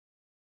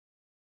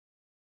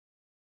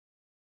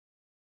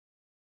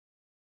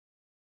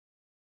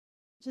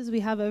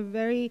We have a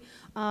very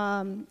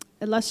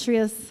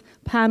illustrious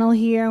panel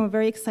here, and we're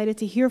very excited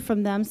to hear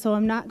from them. So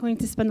I'm not going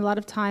to spend a lot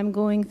of time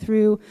going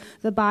through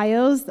the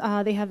bios.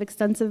 They have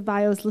extensive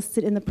bios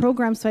listed in the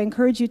program, so I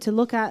encourage you to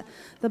look at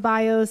the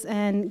bios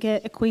and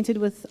get acquainted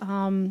with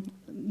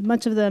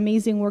much of the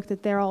amazing work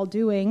that they're all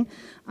doing.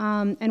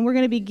 And we're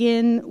going to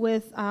begin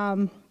with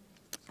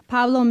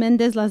Pablo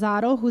Mendez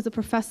Lazaro, who's a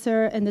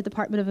professor in the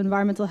Department of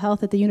Environmental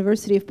Health at the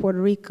University of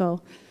Puerto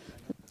Rico.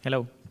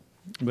 Hello.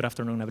 Good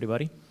afternoon,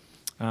 everybody.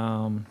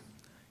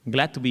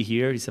 Glad to be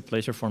here. It's a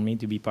pleasure for me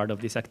to be part of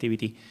this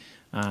activity.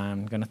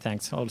 I'm going to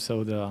thank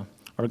also the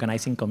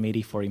organizing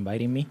committee for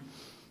inviting me.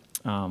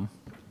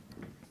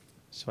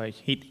 So I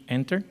hit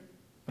enter.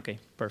 OK,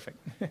 perfect.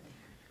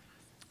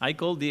 I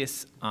call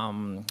this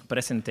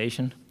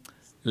presentation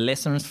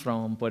Lessons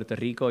from Puerto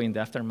Rico in the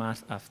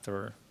Aftermath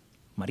after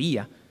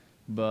Maria.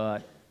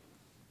 But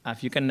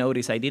as you can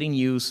notice, I didn't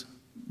use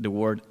the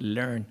word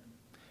learn,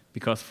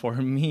 because for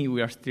me,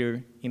 we are still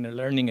in a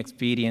learning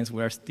experience.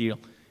 We are still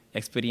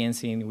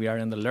experiencing, we are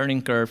on the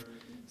learning curve.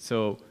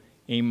 So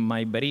in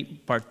my very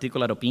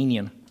particular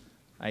opinion,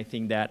 I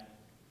think that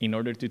in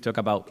order to talk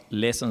about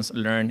lessons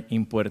learned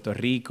in Puerto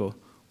Rico,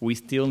 we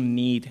still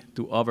need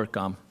to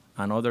overcome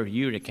another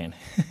hurricane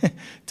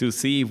to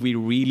see if we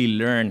really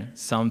learn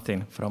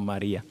something from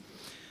Maria.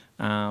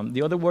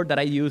 The other word that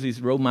I use is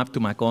roadmap to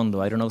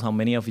Macondo. I don't know how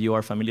many of you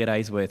are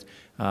familiarized with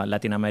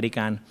Latin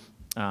American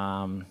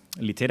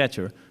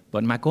literature,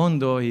 but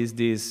Macondo is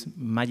this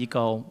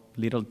magical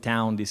little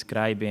town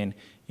described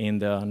in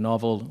the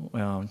novel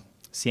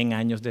Cien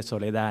Años de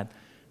Soledad,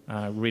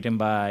 written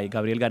by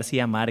Gabriel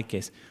García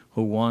Márquez,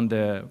 who won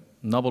the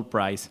Nobel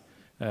Prize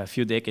a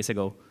few decades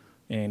ago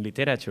in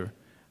literature.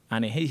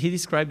 And he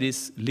described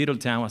this little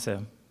town as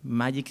a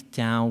magic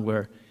town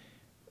where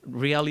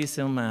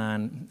realism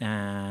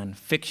and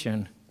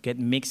fiction get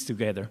mixed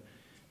together.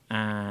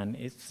 And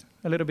it's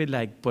a little bit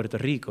like Puerto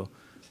Rico.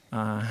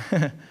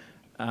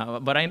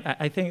 But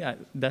I think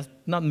does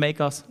not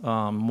make us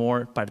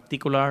more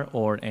particular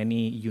or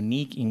any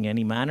unique in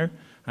any manner.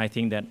 I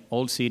think that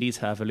all cities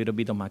have a little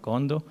bit of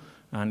Macondo,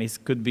 and it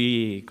could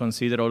be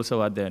considered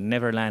also as the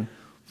Neverland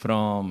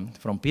from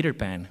Peter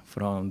Pan,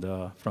 from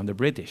the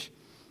British.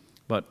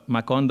 But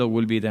Macondo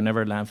will be the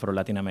Neverland for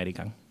Latin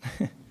American.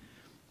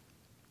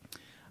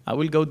 I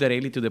will go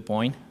directly to the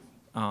point.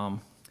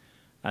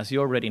 As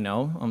you already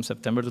know, on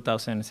September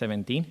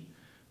 2017,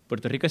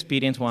 Puerto Rico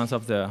experienced one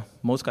of the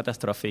most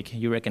catastrophic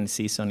hurricane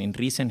season in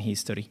recent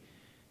history.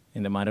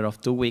 In the matter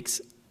of 2 weeks,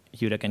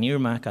 Hurricane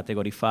Irma,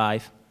 Category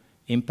 5,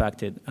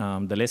 impacted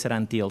the Lesser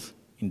Antilles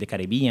in the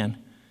Caribbean,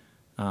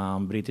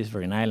 British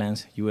Virgin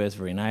Islands, US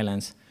Virgin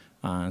Islands,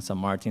 St.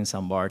 Martin,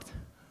 St. Bart,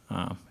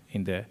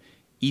 in the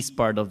east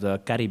part of the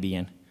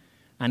Caribbean.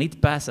 And it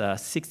passed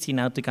 60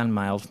 nautical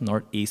miles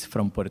northeast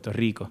from Puerto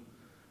Rico.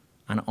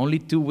 And only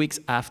 2 weeks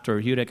after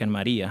Hurricane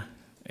Maria,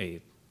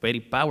 a very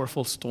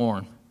powerful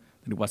storm,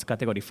 it was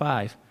Category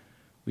 5,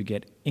 we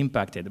get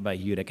impacted by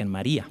Hurricane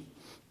Maria.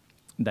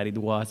 That it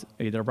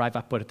arrived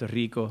at Puerto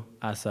Rico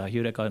as a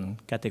hurricane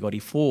Category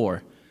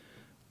 4,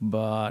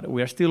 but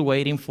we are still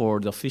waiting for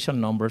the official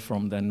numbers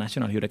from the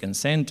National Hurricane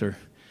Center.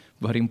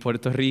 But in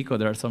Puerto Rico,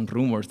 there are some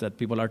rumors that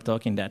people are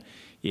talking that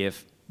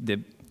if the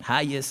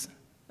highest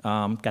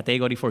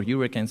category for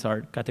hurricanes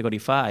are Category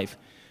 5,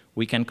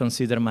 we can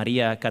consider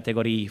Maria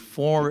Category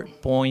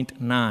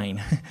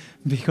 4.9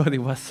 because it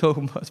was so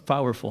much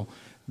powerful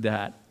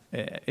that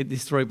it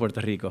destroyed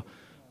Puerto Rico.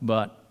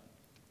 But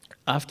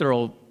after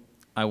all,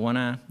 I want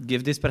to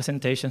give these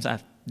presentations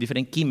as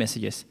different key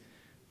messages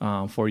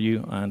for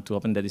you and to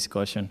open the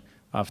discussion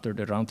after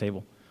the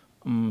roundtable.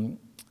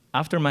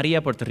 After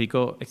Maria, Puerto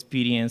Rico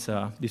experienced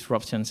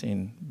disruptions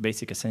in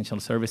basic essential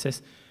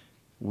services.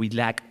 We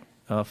lack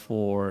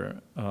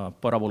for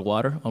potable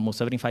water.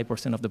 Almost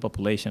 75% of the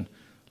population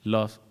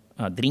lost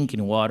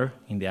drinking water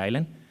in the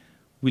island.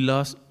 We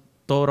lost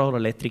total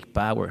electric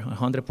power,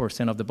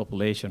 100% of the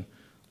population.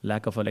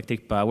 Lack of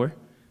electric power.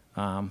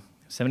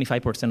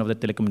 75% of the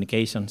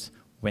telecommunications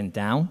went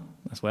down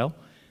as well.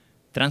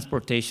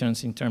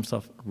 Transportations in terms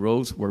of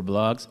roads were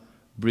blocked,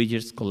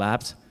 bridges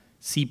collapsed,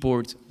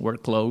 seaports were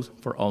closed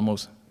for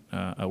almost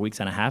a week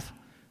and a half.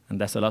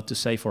 And that's a lot to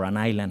say for an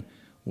island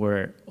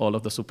where all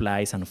of the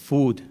supplies and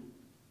food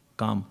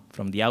come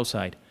from the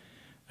outside.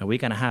 A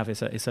week and a half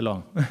is a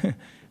long.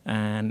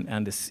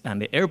 and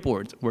the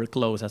airports were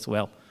closed as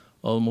well,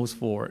 almost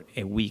for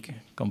a week,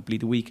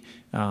 complete week.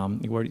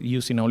 We were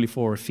using only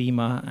for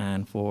FEMA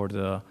and for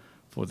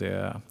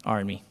the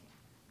Army.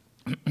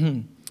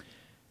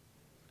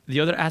 The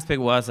other aspect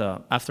was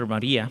after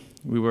Maria,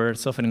 we were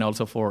suffering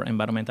also for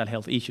environmental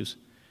health issues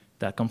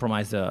that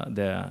compromised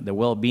the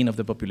well-being of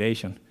the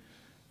population.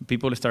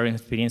 People started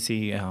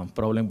experiencing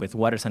problems with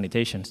water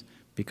sanitations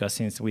because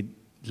since with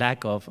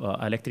lack of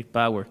electric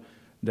power,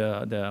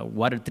 the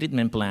water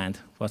treatment plant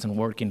wasn't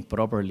working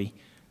properly.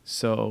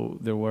 So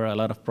there were a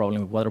lot of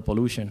problems with water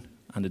pollution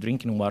and the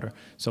drinking water.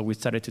 So we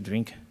started to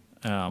drink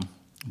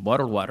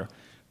bottled water.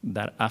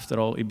 That after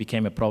all, it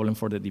became a problem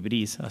for the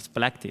debris as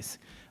practice.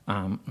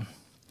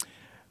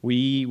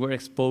 We were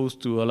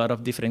exposed to a lot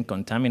of different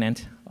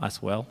contaminants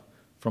as well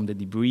from the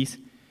debris.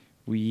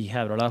 We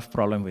had a lot of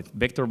problems with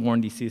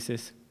vector-borne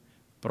diseases,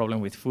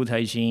 problem with food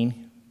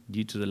hygiene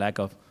due to the lack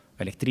of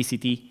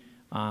electricity.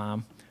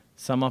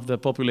 Some of the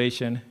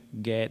population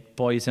get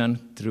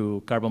poisoned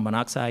through carbon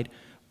monoxide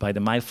by the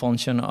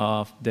malfunction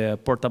of the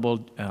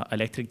portable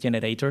electric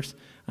generators,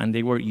 and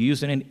they were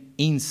using it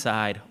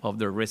inside of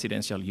their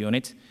residential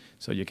units,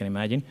 so you can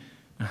imagine.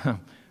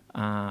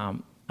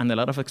 And a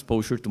lot of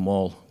exposure to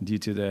mold due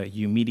to the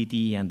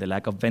humidity and the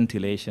lack of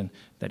ventilation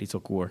that is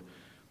occurred.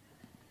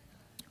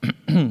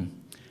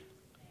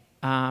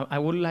 I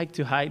would like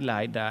to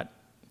highlight that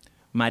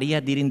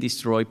Maria didn't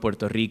destroy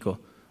Puerto Rico.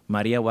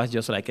 Maria was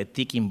just like a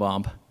ticking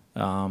bomb,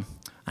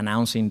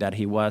 announcing that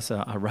he was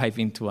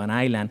arriving to an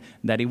island,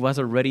 that it was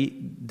already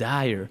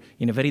dire,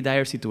 in a very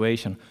dire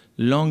situation,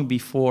 long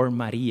before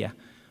Maria.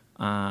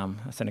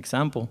 As an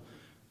example,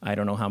 I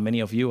don't know how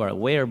many of you are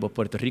aware, but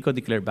Puerto Rico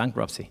declared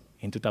bankruptcy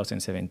in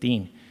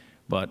 2017.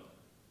 But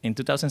in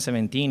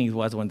 2017, it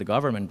was when the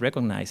government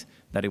recognized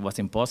that it was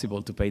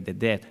impossible to pay the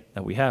debt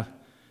that we have.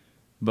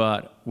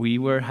 But we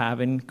were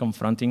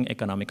confronting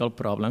economical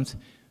problems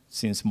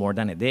since more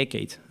than a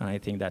decade. And I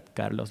think that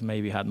Carlos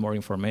maybe had more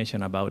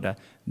information about that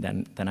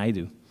than I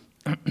do.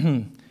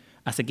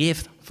 As a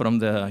gift from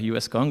the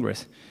US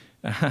Congress,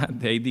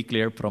 they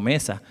declared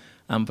PROMESA,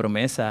 and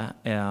PROMESA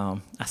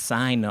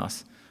assigned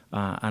us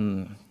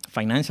a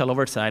financial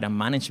oversight and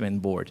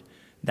management board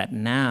that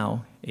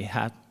now it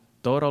has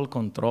total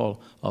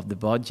control of the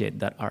budget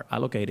that are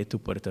allocated to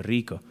Puerto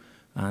Rico.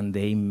 And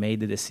they made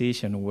the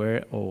decision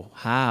where or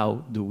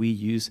how do we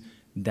use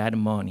that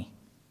money.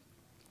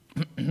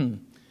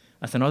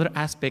 As another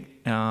aspect,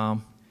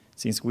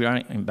 since we are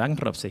in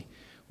bankruptcy,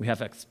 we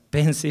have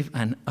expensive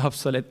and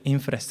obsolete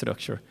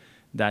infrastructure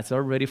that's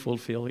already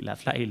fulfilled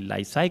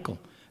life cycle.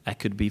 That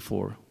could be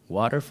for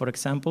water, for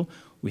example.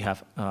 We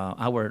have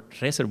our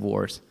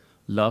reservoirs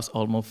lost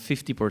almost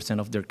 50%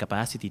 of their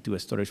capacity to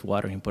storage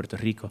water in Puerto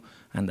Rico,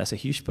 and that's a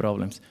huge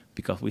problem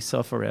because we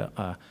suffer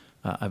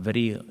a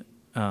very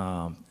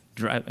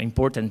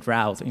important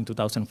drought in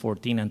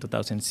 2014 and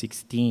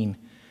 2016.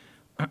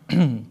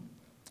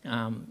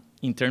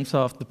 In terms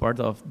of the part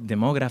of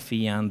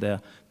demography and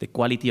the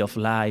quality of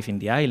life in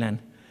the island,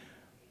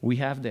 we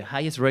have the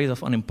highest rate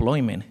of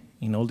unemployment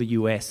in all the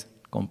US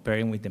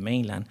comparing with the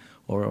mainland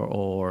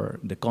or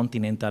the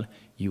continental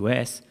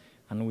US.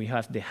 And we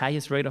have the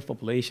highest rate of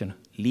population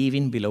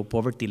living below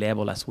poverty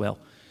level as well.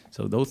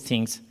 So those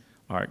things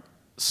are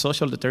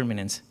social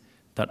determinants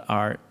that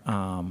are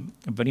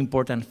very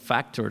important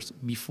factors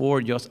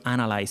before just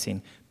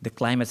analyzing the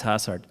climate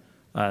hazard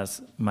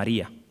as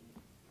Maria.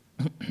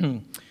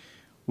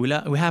 We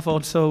have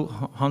also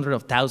hundreds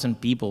of thousands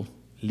of people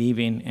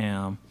living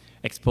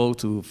exposed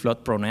to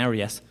flood-prone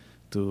areas,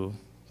 to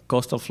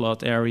coastal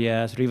flood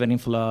areas, riverine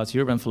floods,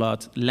 urban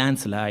floods,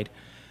 landslide,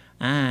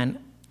 and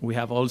we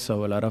have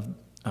also a lot of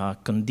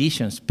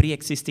conditions,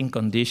 pre-existing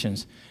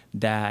conditions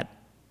that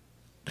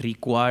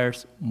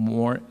requires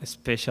more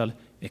special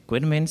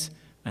equipment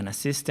and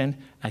assistance.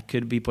 It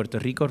could be Puerto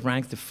Rico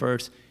ranks the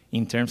first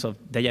in terms of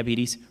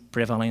diabetes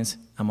prevalence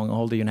among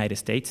all the United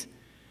States.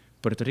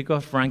 Puerto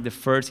Rico ranked the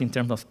first in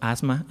terms of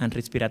asthma and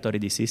respiratory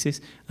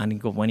diseases,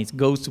 and when it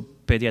goes to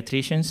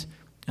pediatricians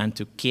and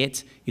to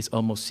kids, it's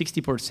almost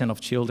 60%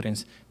 of children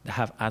that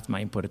have asthma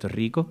in Puerto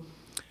Rico.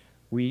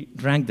 We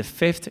rank the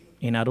 5th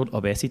in adult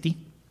obesity,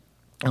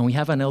 and we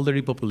have an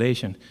elderly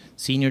population,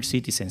 senior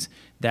citizens,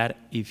 that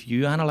if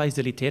you analyze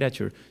the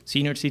literature,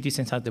 senior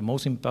citizens are the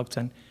most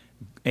important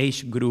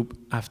age group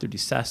after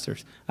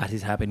disasters, as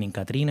it happened in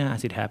Katrina,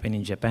 as it happened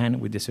in Japan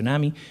with the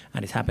tsunami,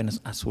 and it happens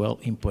as well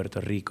in Puerto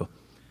Rico.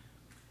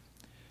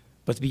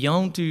 But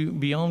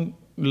beyond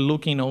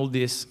looking all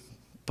these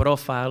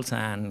profiles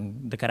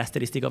and the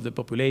characteristic of the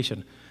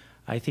population,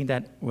 I think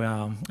that,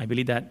 well, I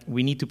believe that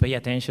we need to pay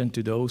attention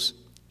to those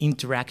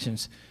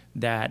interactions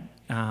that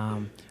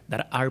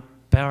are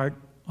part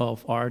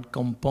of our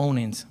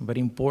components, very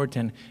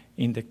important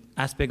in the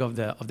aspect of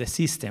the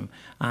system,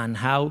 and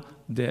how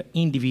the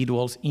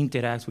individuals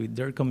interact with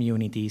their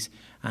communities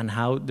and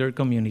how their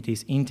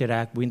communities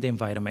interact with the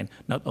environment,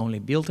 not only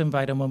built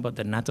environment, but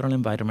the natural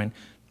environment,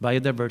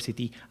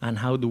 biodiversity, and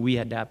how do we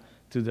adapt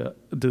to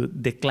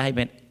the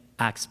climate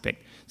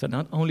aspect. So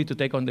not only to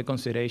take under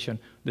consideration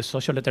the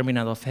social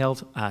determinants of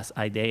health, as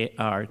they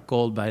are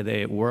called by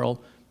the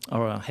World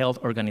Health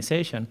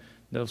Organization,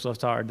 those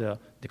are the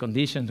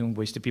conditions in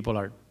which the people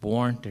are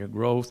born, their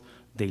growth,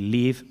 they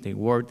live, they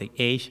work, they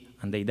age,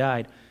 and they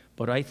die.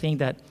 But I think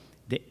that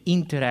the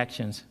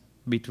interactions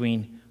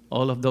between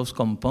all of those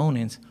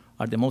components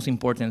are the most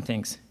important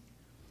things.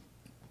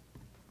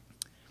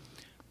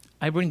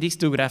 I bring these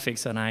two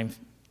graphics, and I'm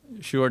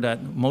sure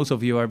that most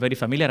of you are very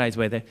familiarized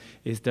with it,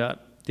 is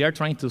that they are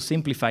trying to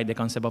simplify the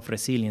concept of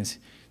resilience.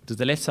 To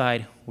the left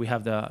side, we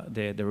have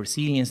the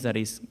resilience that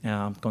is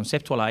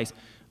conceptualized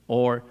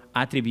or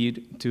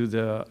attribute to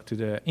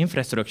the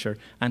infrastructure.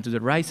 And to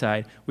the right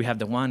side, we have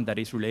the one that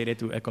is related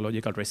to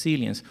ecological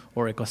resilience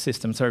or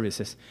ecosystem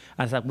services.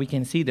 As we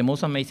can see, the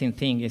most amazing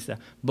thing is that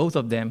both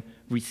of them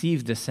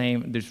receive the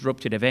same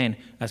disruptive event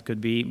as could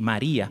be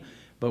Maria.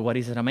 But what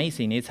is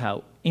amazing is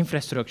how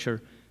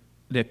infrastructure,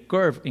 the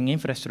curve in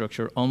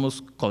infrastructure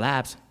almost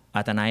collapsed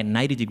at a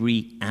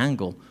 90-degree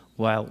angle,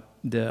 while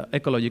the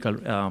ecological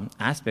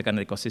aspect and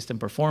ecosystem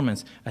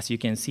performance, as you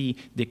can see,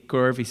 the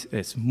curve is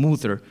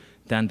smoother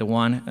than the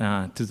one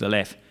to the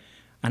left.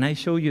 And I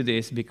show you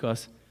this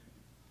because,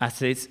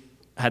 as it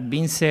had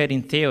been said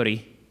in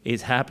theory,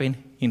 it's happened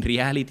in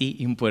reality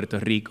in Puerto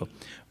Rico.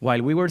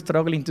 While we were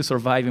struggling to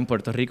survive in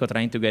Puerto Rico,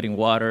 trying to get in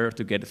water,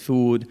 to get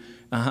food,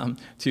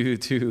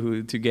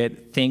 to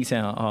get things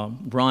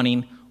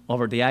running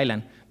over the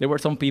island, there were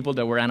some people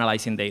that were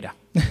analyzing data.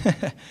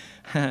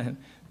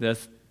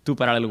 There's two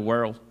parallel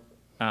worlds.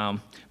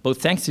 But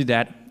thanks to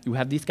that, we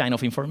have this kind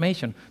of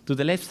information. To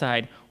the left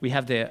side, we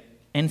have the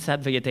NSAT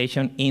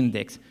vegetation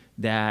index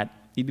that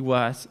it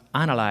was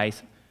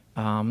analyzed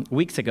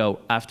weeks ago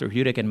after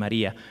Hurricane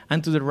Maria.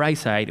 And to the right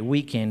side,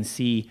 we can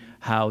see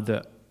how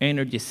the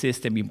energy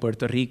system in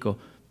Puerto Rico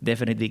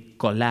definitely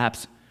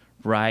collapsed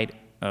right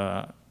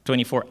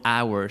 24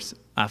 hours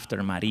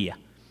after Maria.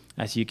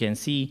 As you can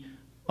see,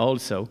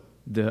 also,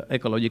 the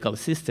ecological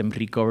system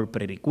recovered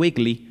pretty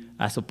quickly,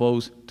 as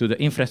opposed to the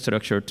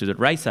infrastructure to the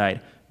right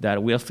side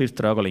that we are still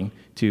struggling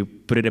to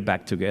put it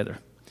back together.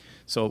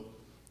 So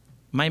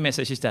my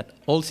message is that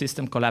all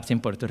systems collapsed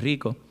in Puerto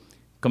Rico,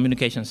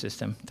 communication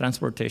system,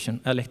 transportation,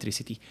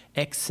 electricity,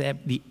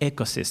 except the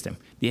ecosystem.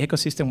 The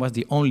ecosystem was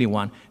the only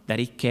one that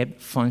it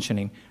kept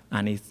functioning,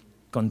 and it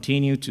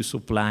continued to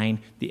supply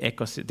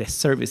the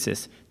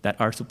services that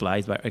are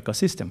supplied by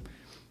ecosystem.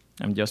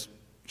 I'm just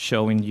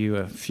showing you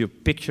a few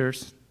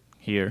pictures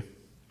here,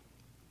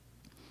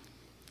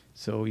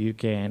 so you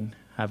can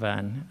have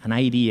an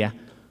idea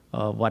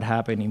of what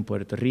happened in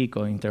Puerto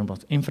Rico in terms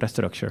of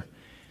infrastructure.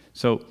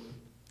 So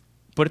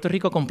Puerto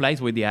Rico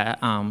complies with the,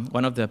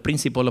 one of the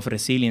principles of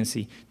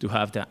resiliency to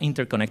have the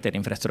interconnected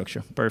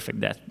infrastructure.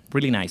 Perfect, that's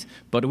really nice.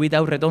 But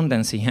without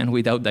redundancy and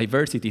without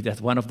diversity, that's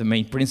one of the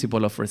main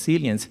principles of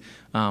resilience.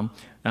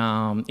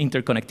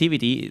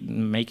 Interconnectivity,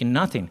 making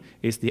nothing,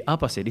 is the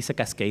opposite. It's a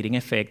cascading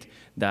effect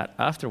that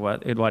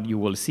afterward, what you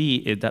will see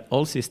is that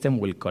all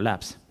systems will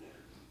collapse.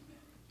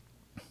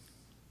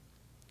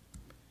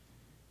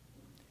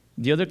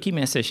 The other key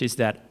message is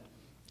that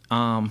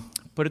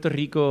Puerto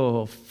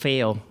Rico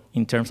failed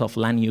in terms of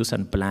land use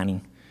and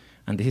planning.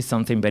 And this is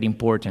something very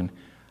important.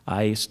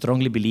 I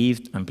strongly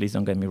believe, and please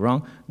don't get me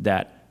wrong,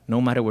 that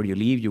no matter where you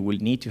live, you will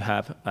need to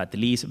have at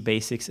least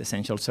basic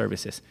essential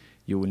services.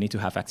 You will need to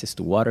have access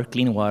to water,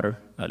 clean water,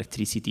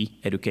 electricity,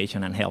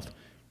 education, and health.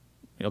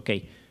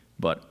 Okay,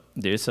 but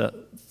there's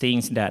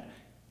things that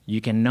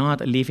you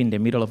cannot live in the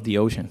middle of the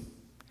ocean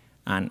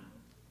and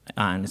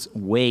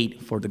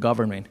wait for the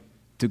government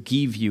to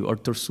give you or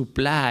to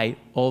supply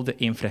all the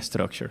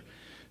infrastructure.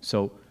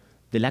 So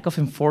the lack of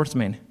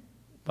enforcement,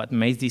 what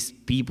makes these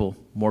people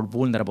more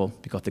vulnerable,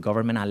 because the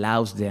government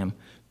allows them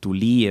to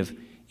live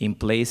in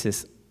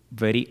places,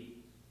 very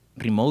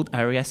remote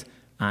areas,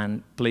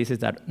 and places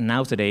that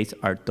nowadays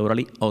are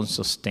totally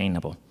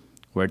unsustainable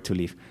where to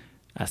live.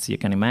 As you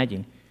can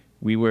imagine,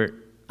 we were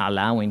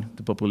allowing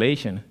the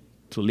population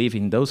to live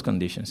in those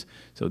conditions.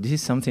 So this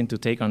is something to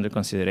take under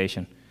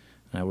consideration.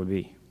 I will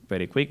be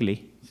very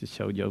quickly to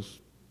show you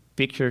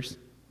pictures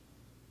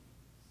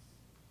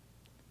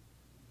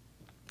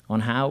on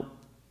how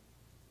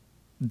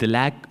the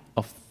lack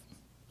of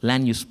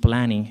land use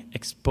planning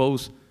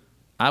exposed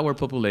our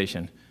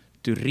population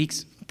to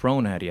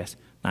risk-prone areas,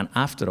 and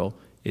after all,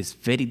 it's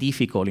very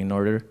difficult in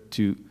order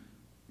to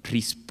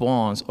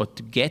respond or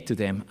to get to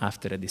them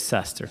after a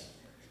disaster.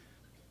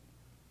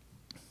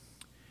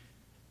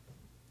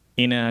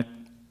 In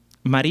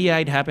Maria,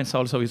 it happens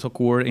also, it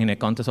occurs in a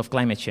context of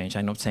climate change.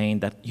 I'm not saying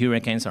that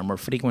hurricanes are more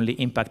frequently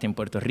impacting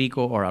Puerto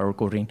Rico or are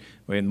occurring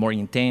with more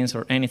intense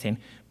or anything,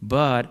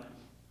 but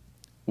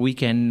we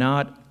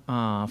cannot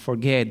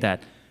forget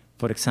that,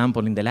 for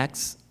example, in the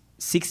last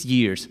 6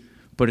 years,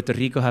 Puerto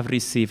Rico have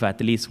received at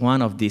least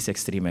one of these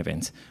extreme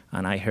events.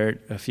 And I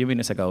heard a few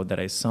minutes ago that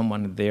there is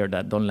someone there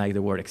that don't like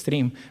the word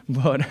extreme,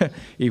 but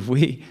if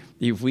we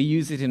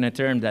use it in a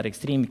term that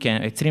extreme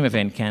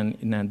event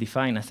can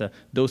define as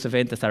those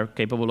events that are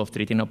capable of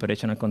threatening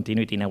operational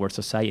continuity in our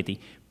society,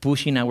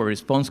 pushing our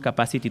response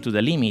capacity to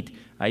the limit,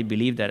 I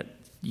believe that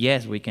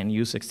yes, we can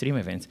use extreme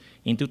events.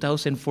 In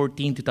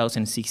 2014,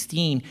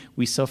 2016,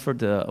 we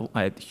suffered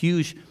a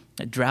huge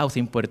drought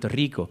in Puerto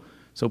Rico.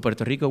 So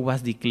Puerto Rico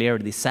was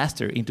declared a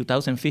disaster in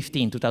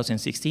 2015,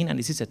 2016, and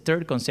this is a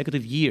third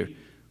consecutive year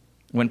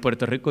when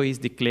Puerto Rico is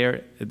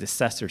declared a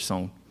disaster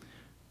zone.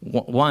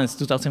 Once,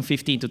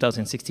 2015,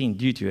 2016,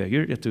 due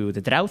to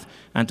the drought,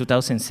 and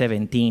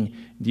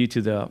 2017 due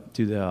to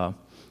the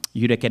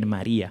Hurricane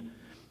Maria.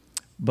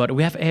 But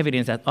we have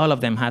evidence that all of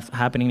them have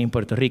happening in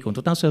Puerto Rico. In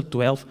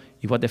 2012,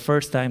 it was the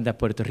first time that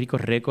Puerto Rico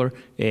recorded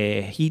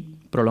a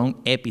heat prolonged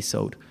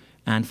episode.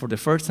 And for the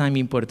first time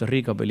in Puerto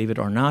Rico, believe it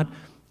or not,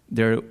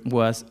 there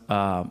was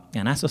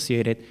an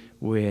associated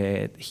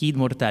with heat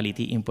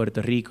mortality in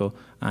Puerto Rico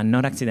and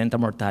non-accidental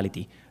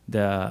mortality.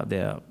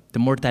 The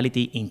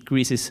mortality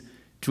increases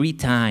 3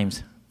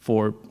 times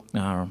for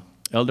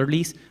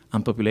elderlies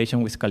and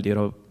population with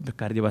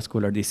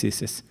cardiovascular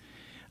diseases.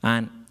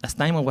 And as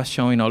Timon was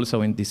showing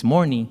also in this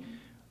morning,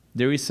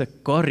 there is a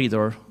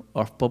corridor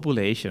of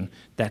population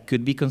that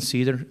could be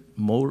considered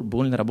more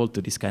vulnerable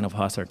to this kind of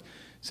hazard.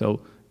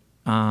 So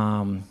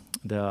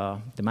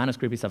the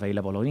manuscript is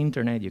available on the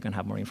internet. You can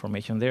have more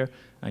information there,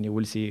 and you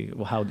will see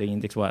how the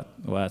index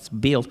was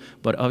built.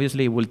 But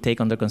obviously, it will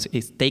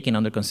it's taking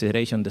under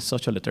consideration the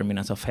social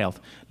determinants of health.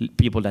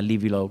 People that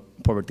live below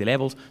poverty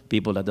levels,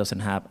 people that doesn't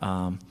have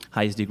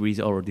highest degrees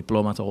or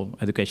diplomas or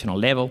educational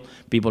level,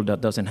 people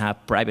that doesn't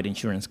have private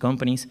insurance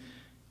companies.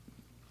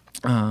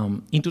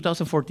 In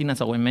 2014,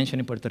 as I mentioned,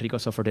 in Puerto Rico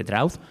suffered a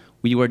drought.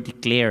 We were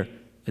declared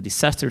a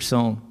disaster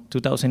zone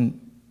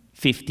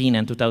 2015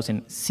 and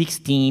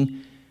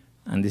 2016,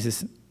 and this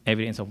is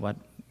evidence of what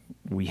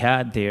we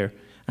had there.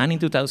 And in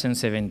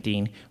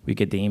 2017, we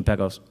get the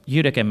impact of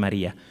Hurricane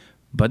Maria.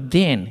 But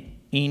then,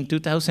 in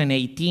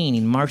 2018,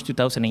 in March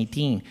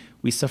 2018,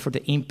 we suffered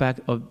the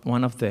impact of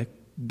one of the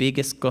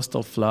biggest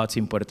coastal floods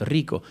in Puerto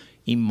Rico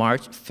in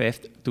March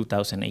 5th,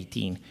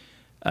 2018.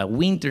 A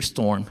winter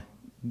storm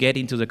get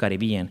into the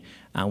Caribbean,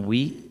 and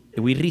we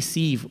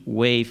receive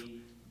wave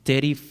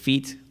 30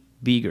 feet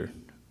bigger,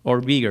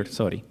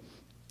 sorry.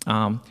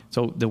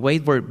 So the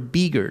waves were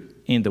bigger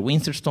in the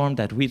winter storm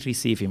that we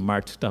received in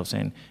March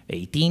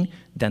 2018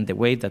 than the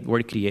waves that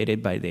were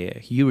created by the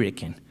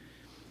hurricane.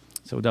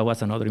 So that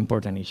was another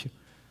important issue.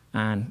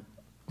 And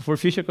for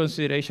future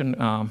consideration,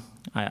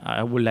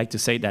 I would like to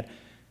say that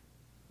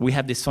we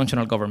have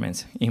dysfunctional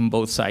governments in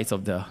both sides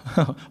of the,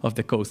 of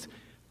the coast.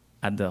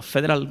 At the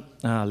federal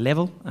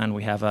level, and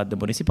we have at the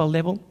municipal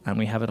level, and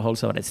we have it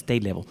also at the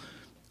state level.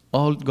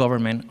 All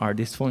governments are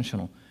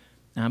dysfunctional.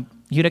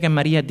 Hurricane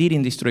Maria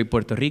didn't destroy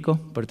Puerto Rico.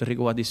 Puerto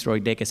Rico was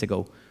destroyed decades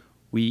ago.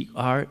 We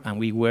are and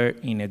we were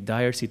in a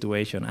dire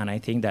situation, and I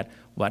think that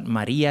what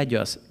Maria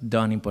just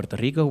done in Puerto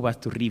Rico was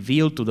to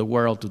reveal to the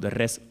world, to the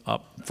rest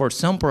of, for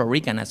some Puerto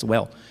Rican as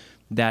well,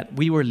 that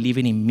we were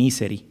living in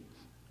misery.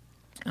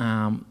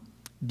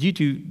 Due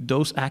to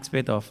those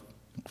aspects of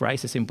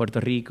crisis in Puerto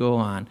Rico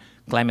and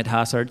climate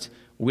hazards,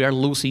 we are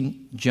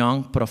losing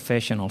young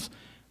professionals.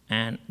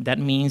 And that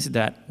means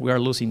that we are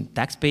losing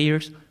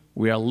taxpayers,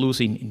 we are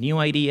losing new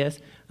ideas,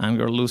 and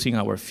we are losing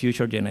our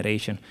future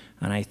generation.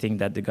 And I think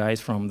that the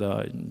guys from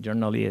the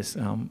journalists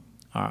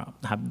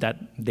have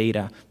that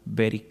data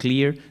very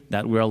clear,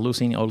 that we are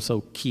losing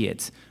also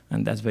kids.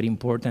 And that's very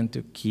important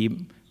to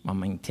keep and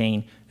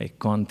maintain a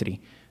country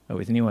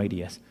with new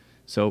ideas.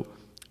 So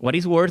what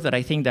is worse that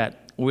I think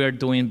that we are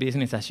doing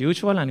business as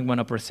usual, and I want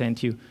to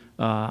present you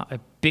a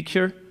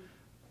picture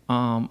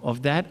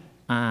of that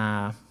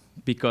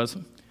because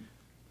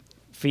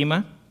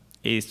FEMA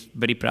is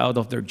very proud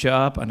of their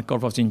job, and the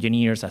Corps of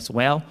Engineers as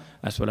well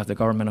as the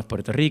government of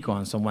Puerto Rico.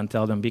 And someone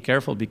tell them, be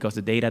careful, because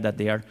the data that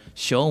they are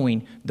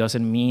showing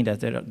doesn't mean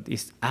that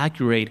it's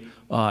accurate.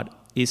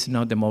 It's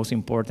not the most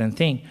important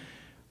thing.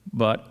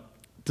 But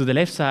to the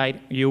left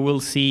side, you will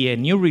see a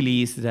new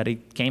release that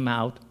it came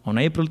out on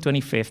April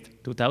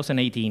 25th,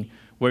 2018,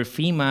 where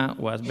FEMA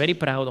was very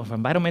proud of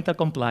environmental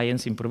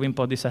compliance, improving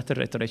post-disaster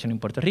restoration in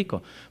Puerto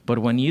Rico. But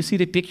when you see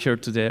the picture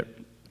to the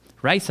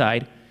right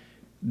side,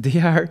 they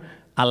are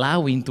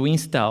allowing to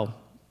install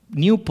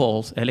new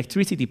poles,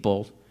 electricity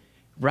poles,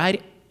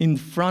 right in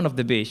front of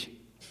the beach,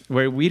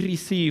 where we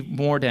received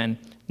more than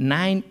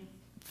 9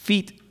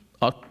 feet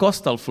of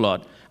coastal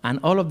flood, and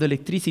all of the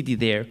electricity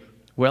there,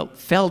 well,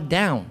 fell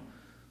down.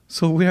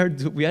 So we are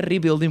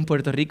rebuilding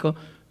Puerto Rico.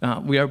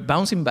 We are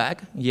bouncing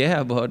back,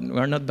 yeah, but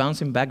we're not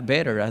bouncing back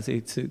better as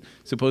it's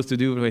supposed to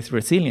do with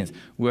resilience.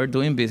 We're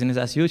doing business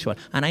as usual.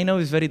 And I know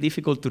it's very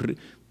difficult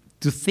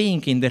to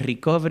think in the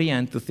recovery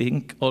and to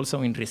think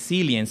also in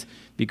resilience,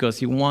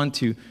 because you want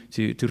to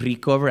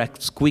recover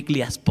as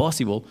quickly as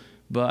possible.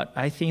 But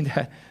I think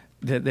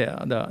that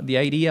the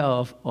idea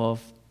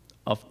of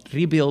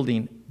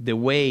rebuilding the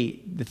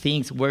way the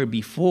things were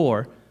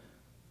before,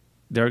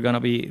 they're going to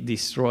be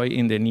destroyed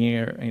in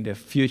the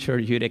future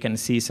hurricane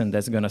season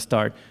that's going to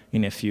start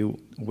in a few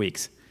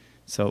weeks.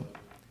 So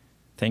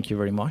thank you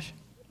very much.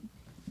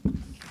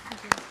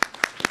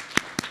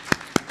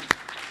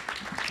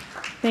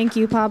 Thank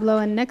you, Pablo.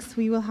 And next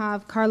we will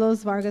have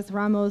Carlos Vargas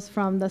Ramos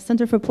from the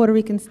Center for Puerto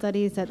Rican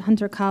Studies at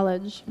Hunter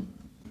College.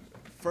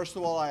 First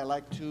of all, I'd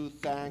like to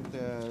thank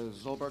the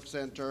Zolberg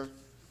Center,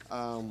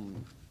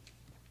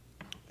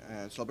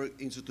 Zolberg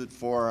Institute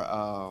for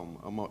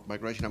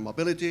Migration and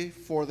Mobility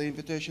for the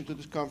invitation to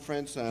this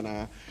conference,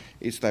 and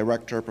its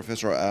director,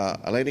 Professor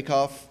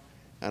Alenikov,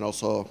 and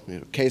also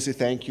Casey,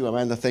 thank you.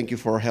 Amanda, thank you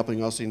for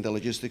helping us in the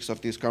logistics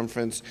of this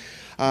conference.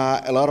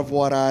 A lot of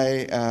what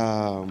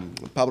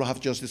Pablo have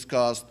just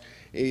discussed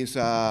is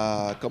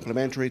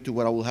complementary to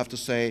what I will have to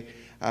say.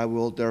 I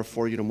will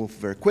therefore move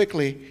very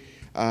quickly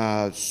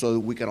so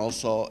we can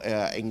also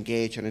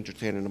engage and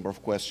entertain a number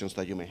of questions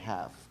that you may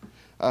have.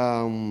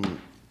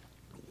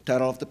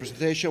 Title of the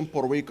presentation,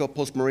 Puerto Rico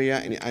post-Maria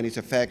and its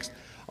effects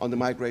on the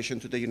migration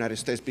to the United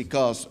States,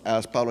 because,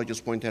 as Pablo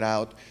just pointed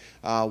out,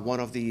 one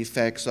of the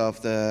effects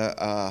of the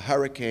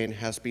hurricane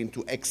has been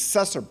to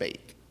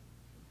exacerbate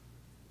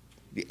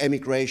the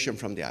emigration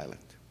from the island.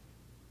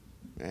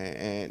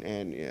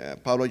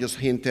 And Pablo just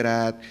hinted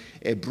at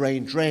a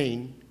brain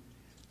drain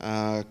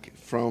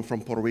from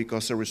Puerto Rico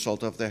as a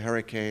result of the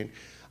hurricane.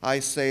 I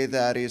say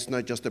that it's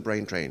not just a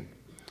brain drain.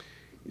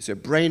 It's a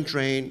brain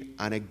drain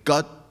and a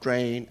gut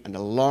drain and a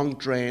lung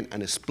drain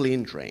and a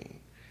spleen drain.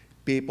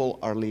 People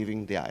are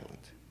leaving the island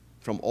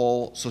from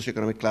all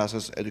socioeconomic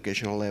classes,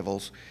 educational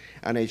levels,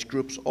 and age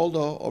groups,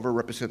 although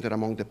overrepresented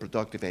among the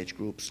productive age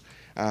groups,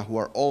 who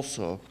are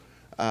also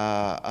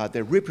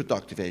the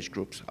reproductive age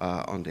groups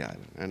on the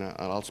island. And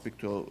I'll speak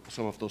to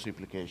some of those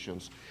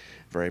implications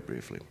very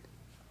briefly.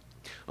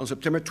 On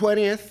September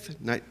 20th,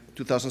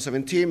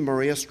 2017,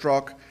 Maria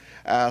struck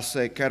as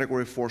a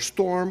Category 4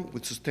 storm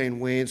with sustained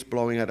winds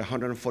blowing at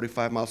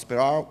 145 miles per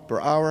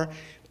hour,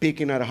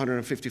 peaking at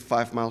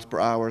 155 miles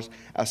per hour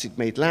as it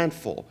made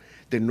landfall.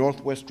 The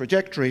northwest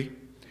trajectory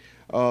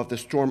of the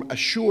storm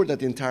assured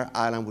that the entire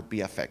island would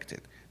be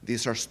affected.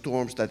 These are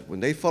storms that, when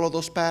they follow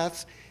those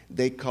paths,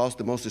 they cause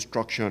the most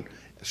destruction,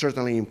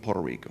 certainly in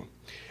Puerto Rico.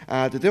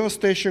 The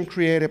devastation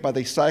created by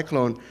the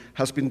cyclone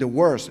has been the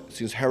worst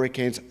since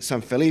Hurricanes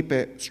San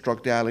Felipe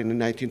struck the island in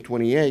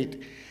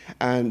 1928,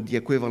 and the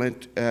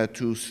equivalent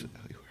to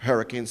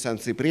Hurricane San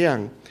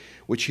Ciprián,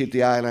 which hit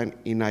the island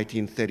in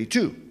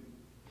 1932.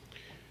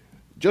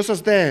 Just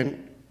as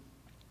then,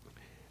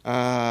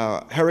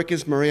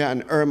 Hurricanes Maria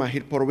and Irma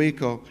hit Puerto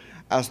Rico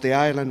as the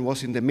island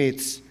was in the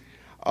midst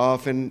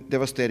of a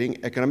devastating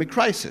economic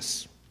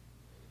crisis.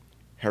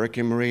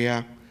 Hurricane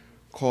Maria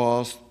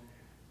caused,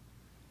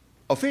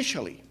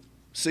 officially,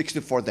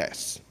 64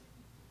 deaths,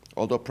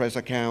 although press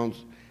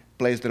accounts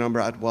place the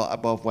number at well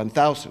above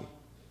 1,000.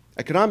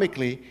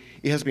 Economically,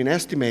 it has been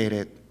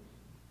estimated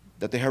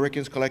that the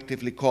hurricanes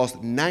collectively caused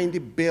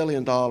 $90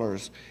 billion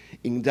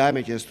in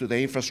damages to the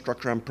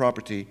infrastructure and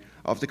property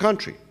of the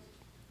country.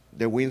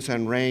 The winds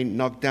and rain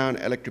knocked down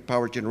electric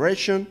power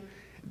generation,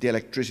 the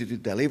electricity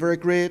delivery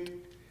grid,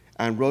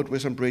 and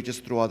roadways and bridges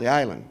throughout the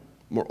island.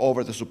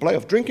 Moreover, the supply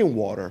of drinking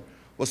water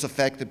was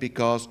affected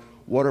because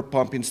water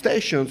pumping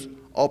stations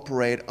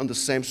operate on the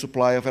same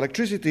supply of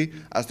electricity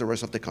as the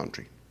rest of the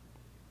country.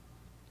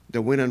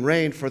 The wind and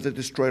rain further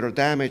destroyed or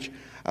damaged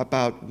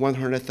about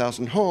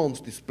 100,000 homes,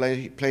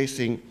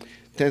 displacing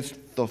tens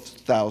of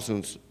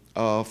thousands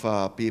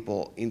of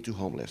people into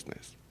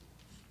homelessness.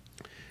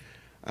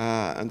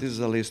 And this is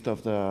a list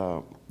of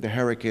the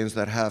hurricanes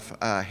that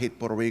have hit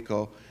Puerto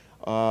Rico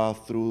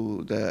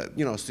through the,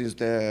 since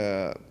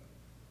the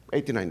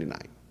 1899.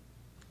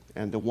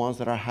 And the ones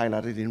that are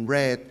highlighted in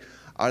red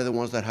are the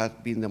ones that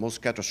have been the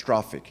most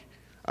catastrophic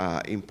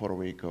in Puerto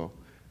Rico.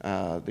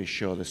 They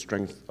show the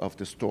strength of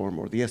the storm,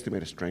 or the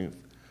estimated strength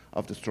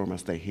of the storm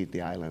as they hit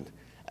the island,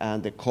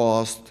 and the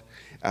cost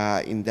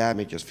in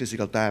damages,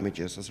 physical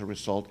damages as a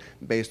result,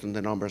 based on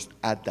the numbers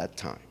at that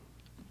time.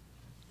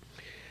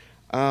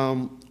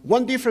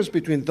 One difference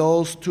between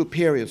those two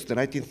periods, the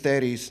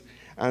 1930s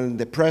and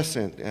the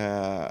present,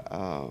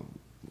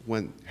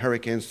 when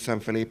Hurricanes San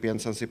Felipe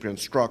and San Ciprián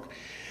struck,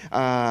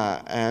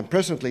 and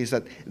presently, is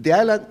that the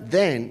island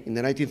then, in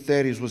the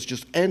 1930s, was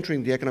just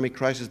entering the economic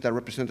crisis that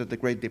represented the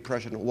Great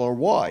Depression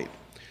worldwide,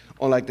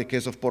 unlike the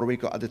case of Puerto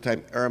Rico at the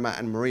time Irma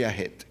and Maria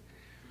hit,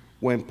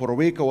 when Puerto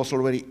Rico was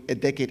already a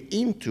decade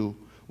into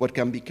what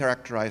can be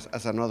characterized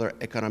as another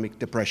economic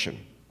depression.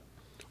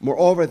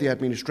 Moreover, the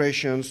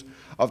administrations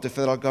of the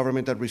federal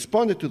government that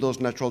responded to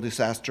those natural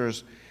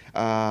disasters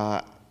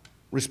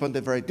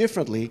responded very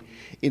differently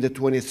in the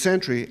 20th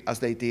century as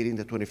they did in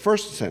the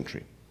 21st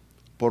century.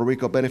 Puerto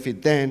Rico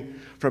benefited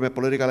then from a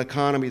political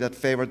economy that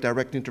favored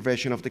direct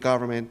intervention of the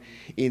government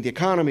in the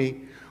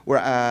economy,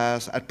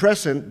 whereas at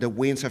present, the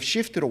winds have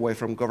shifted away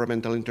from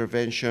governmental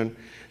intervention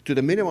to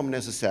the minimum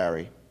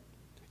necessary,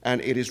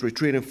 and it is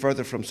retreating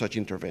further from such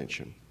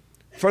intervention.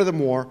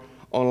 Furthermore,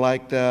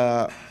 unlike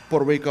the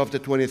Puerto Rico of the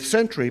 20th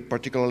century,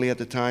 particularly at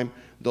the time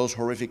those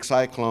horrific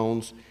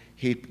cyclones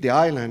hit the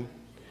island,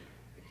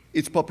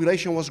 its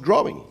population was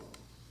growing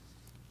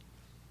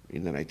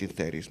in the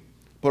 1930s.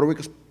 Puerto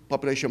Rico's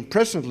population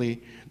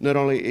presently not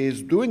only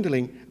is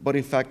dwindling, but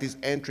in fact is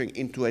entering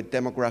into a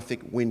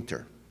demographic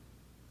winter.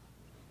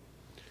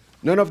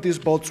 None of this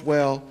bodes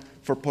well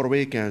for Puerto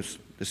Ricans.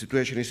 The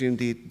situation is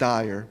indeed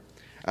dire,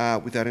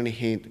 without any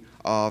hint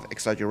of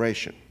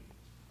exaggeration.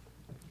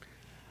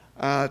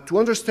 To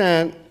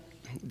understand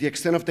the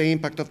extent of the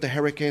impact of the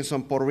hurricanes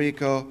on Puerto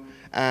Rico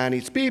and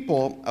its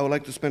people, I would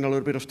like to spend a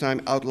little bit of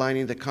time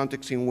outlining the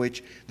context in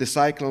which the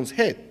cyclones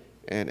hit,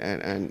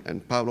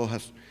 and Pablo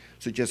has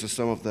suggested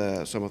some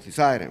of these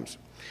items,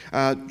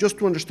 just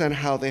to understand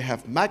how they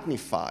have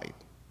magnified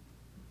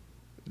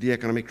the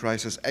economic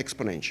crisis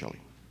exponentially.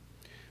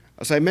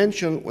 As I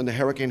mentioned, when the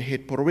hurricane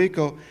hit Puerto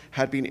Rico,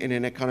 had been in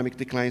an economic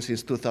decline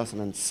since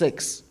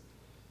 2006,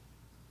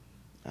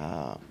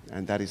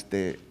 and that is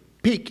the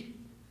peak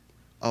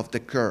of the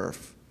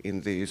curve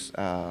in this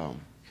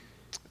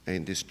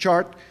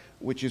chart.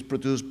 which is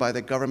produced by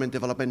the Government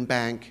Development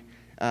Bank,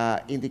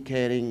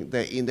 indicating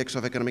the index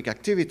of economic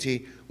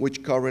activity,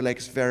 which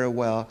correlates very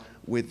well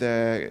with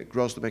the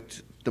gross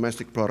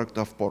domestic product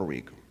of Puerto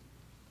Rico.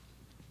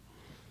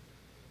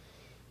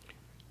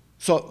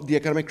 So the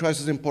economic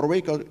crisis in Puerto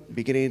Rico,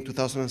 beginning in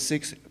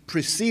 2006,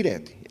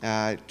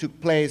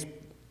 took place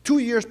 2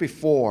 years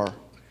before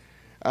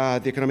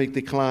the economic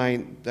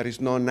decline that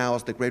is known now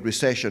as the Great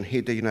Recession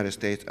hit the United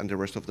States and the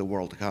rest of the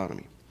world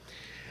economy.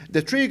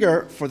 The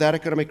trigger for that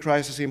economic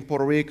crisis in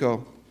Puerto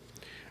Rico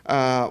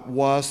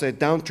was a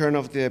downturn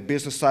of the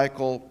business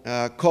cycle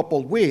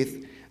coupled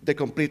with the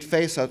complete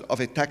phase-out of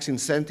a tax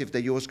incentive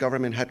the U.S.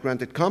 government had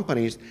granted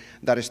companies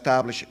that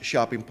established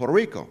shop in Puerto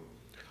Rico.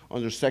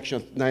 Under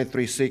Section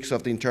 936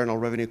 of the Internal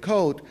Revenue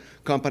Code,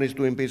 companies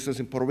doing business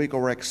in Puerto Rico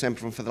were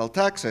exempt from federal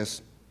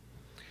taxes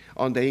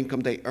on the income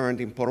they earned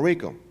in Puerto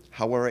Rico.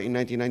 However, in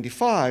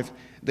 1995,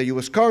 the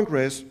U.S.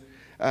 Congress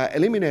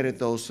eliminated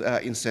those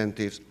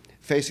incentives,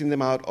 phasing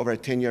them out over a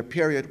 10-year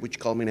period, which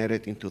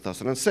culminated in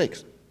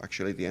 2006,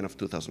 actually the end of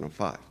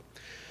 2005.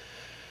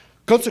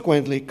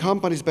 Consequently,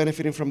 companies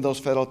benefiting from those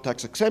federal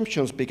tax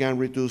exemptions began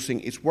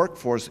reducing its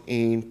workforce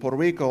in Puerto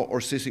Rico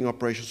or ceasing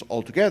operations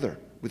altogether,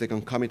 with a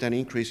concomitant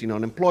increase in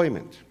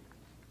unemployment.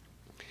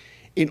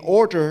 In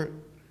order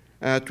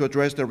to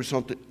address the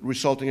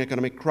resulting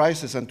economic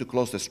crisis and to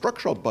close the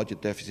structural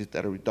budget deficit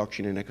that a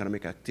reduction in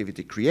economic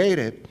activity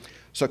created,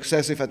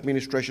 successive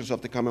administrations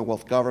of the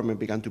Commonwealth government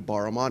began to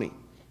borrow money.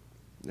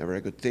 Never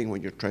a good thing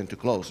when you're trying to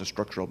close a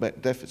structural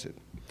deficit.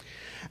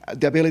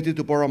 The ability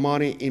to borrow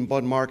money in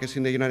bond markets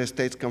in the United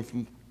States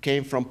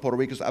came from Puerto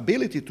Rico's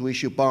ability to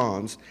issue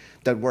bonds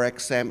that were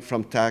exempt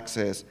from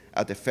taxes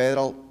at the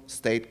federal,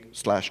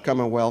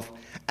 state/Commonwealth,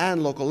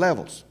 and local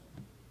levels,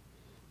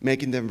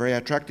 making them very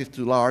attractive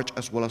to large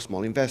as well as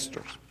small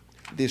investors.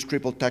 This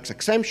triple tax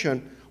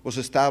exemption was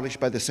established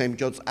by the same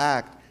Judge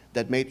Act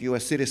that made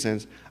U.S.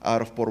 citizens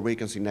out of Puerto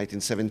Ricans in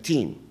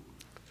 1917.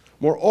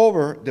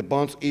 Moreover, the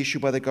bonds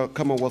issued by the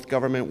Commonwealth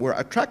government were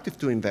attractive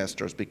to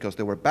investors because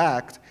they were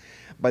backed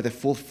by the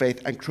full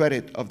faith and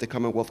credit of the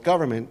Commonwealth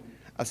government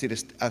as it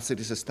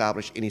is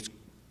established in its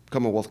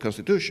Commonwealth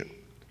Constitution.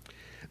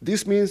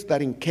 This means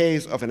that in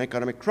case of an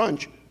economic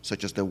crunch,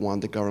 such as the one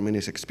the government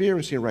is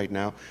experiencing right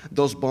now,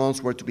 those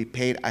bonds were to be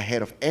paid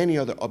ahead of any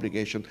other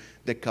obligation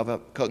the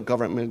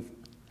government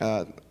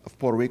of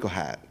Puerto Rico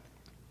had.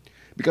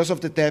 Because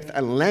of the depth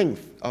and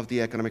length of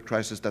the economic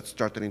crisis that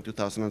started in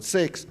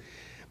 2006,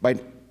 by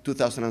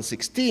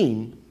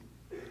 2016,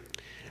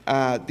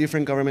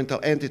 different governmental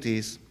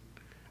entities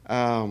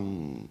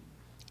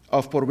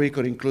of Puerto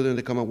Rico, including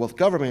the Commonwealth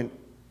government,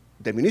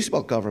 the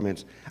municipal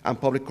governments,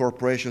 and public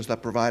corporations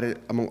that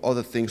provided, among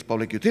other things,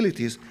 public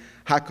utilities,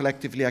 had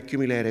collectively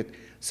accumulated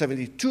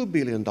 $72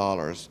 billion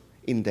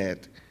in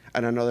debt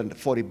and another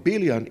 $40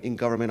 billion in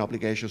government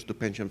obligations to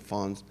pension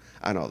funds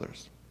and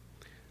others.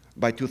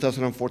 By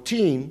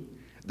 2014,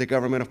 the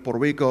government of Puerto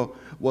Rico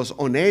was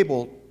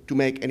unable to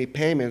make any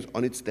payments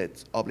on its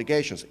debt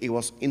obligations. It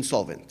was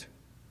insolvent.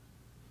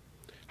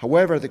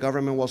 However, the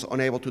government was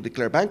unable to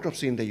declare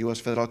bankruptcy in the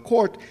U.S. federal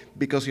court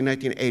because in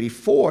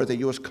 1984, the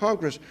U.S.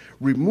 Congress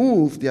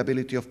removed the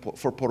ability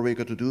for Puerto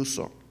Rico to do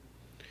so.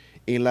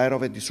 In light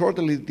of a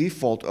disorderly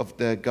default of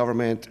the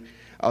government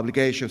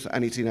obligations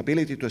and its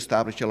inability to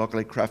establish a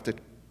locally crafted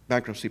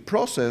bankruptcy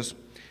process,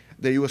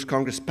 the U.S.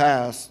 Congress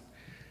passed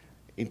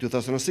in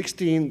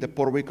 2016 the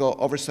Puerto Rico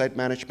Oversight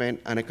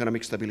Management and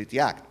Economic Stability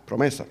Act,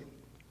 PROMESA,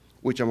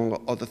 which,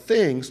 among other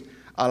things,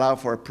 allowed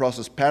for a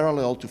process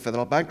parallel to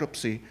federal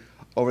bankruptcy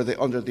under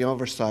the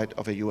oversight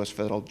of a U.S.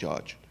 federal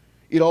judge.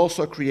 It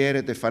also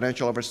created the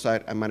Financial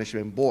Oversight and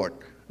Management Board,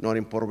 known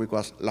in Puerto Rico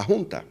as La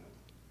Junta.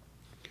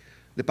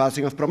 The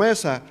passing of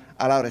PROMESA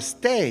allowed a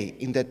stay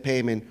in debt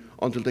payment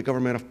until the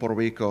government of Puerto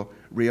Rico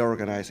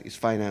reorganized its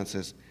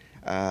finances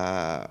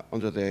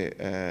under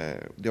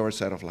the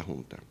oversight of La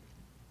Junta.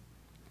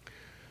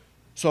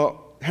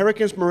 So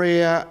Hurricanes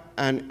Maria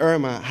and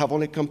Irma have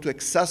only come to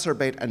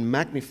exacerbate and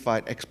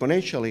magnify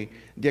exponentially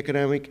the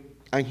economic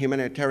and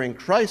humanitarian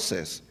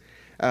crisis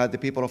the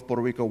people of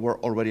Puerto Rico were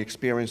already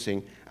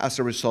experiencing as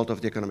a result of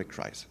the economic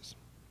crisis.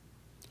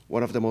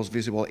 One of the most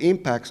visible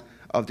impacts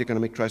of the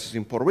economic crisis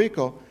in Puerto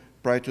Rico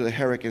prior to the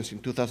hurricanes in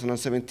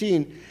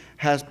 2017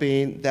 has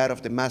been that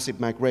of the massive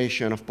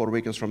migration of Puerto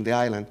Ricans from the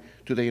island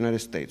to the United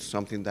States,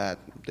 something that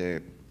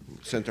the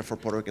Center for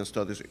Puerto Rican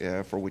Studies,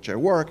 for which I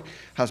work,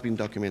 has been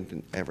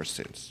documenting ever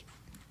since.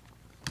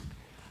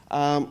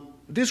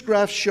 This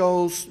graph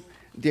shows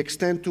the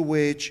extent to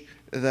which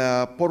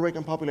the Puerto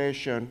Rican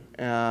population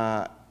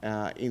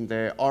in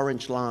the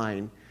orange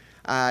line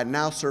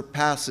now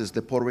surpasses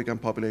the Puerto Rican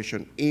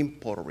population in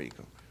Puerto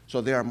Rico. So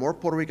there are more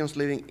Puerto Ricans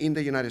living in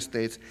the United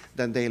States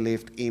than they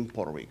lived in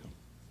Puerto Rico.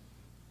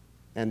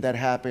 And that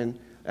happened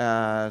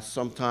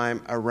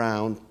sometime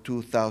around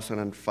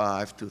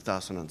 2005,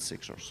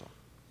 2006 or so.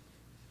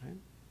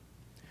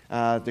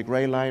 The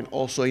gray line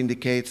also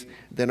indicates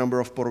the number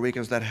of Puerto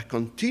Ricans that have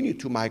continued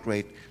to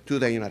migrate to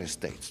the United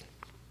States.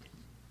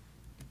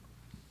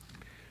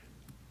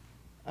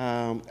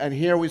 And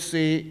here we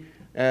see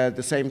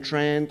The same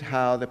trend,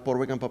 how the Puerto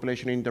Rican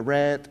population in the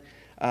red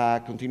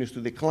continues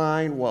to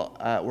decline,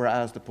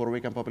 whereas the Puerto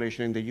Rican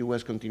population in the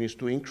US continues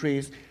to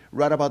increase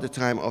right about the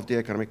time of the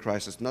economic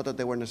crisis. Not that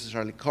they were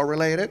necessarily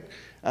correlated,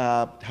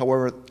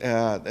 however,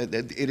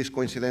 it is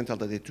coincidental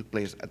that they took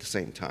place at the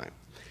same time.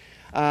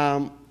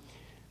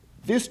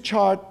 This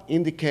chart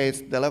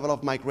indicates the level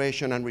of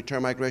migration and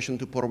return migration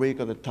to Puerto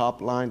Rico. The top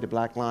line, the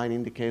black line,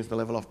 indicates the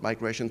level of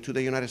migration to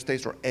the United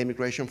States or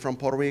emigration from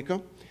Puerto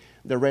Rico.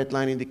 The red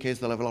line indicates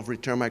the level of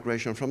return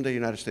migration from the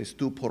United States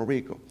to Puerto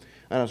Rico.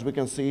 And as we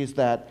can see is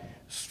that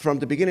from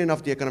the beginning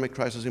of the economic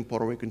crisis in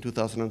Puerto Rico in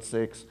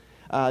 2006,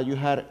 you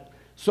had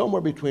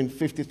somewhere between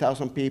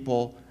 50,000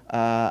 people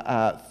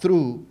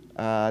through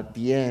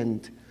the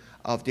end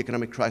of the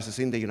economic crisis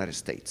in the United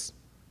States.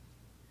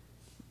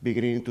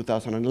 Beginning in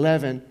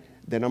 2011,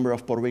 the number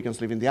of Puerto Ricans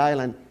living the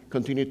island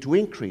continued to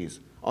increase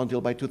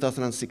until by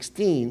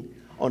 2016,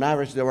 on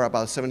average, there were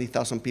about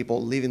 70,000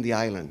 people leaving the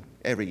island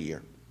every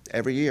year.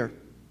 Every year.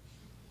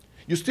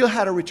 You still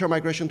had a return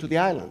migration to the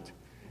island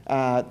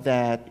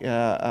that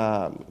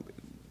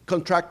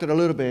contracted a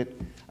little bit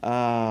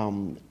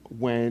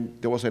when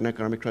there was an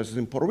economic crisis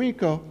in Puerto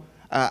Rico,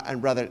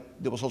 and rather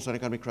there was also an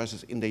economic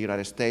crisis in the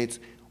United States.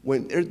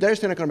 When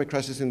there's an economic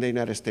crisis in the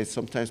United States,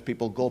 sometimes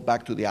people go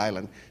back to the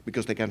island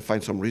because they can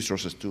find some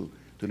resources to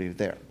live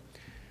there.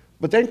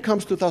 But then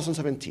comes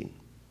 2017,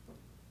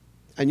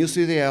 and you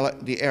see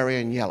the area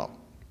in yellow.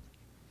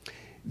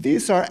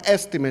 These are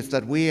estimates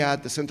that we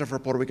at the Center for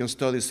Puerto Rican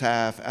Studies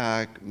have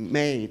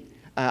made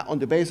on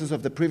the basis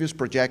of the previous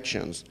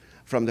projections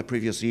from the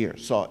previous year.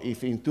 So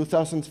if in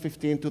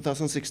 2015,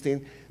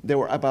 2016, there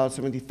were about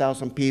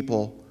 70,000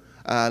 people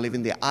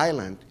living the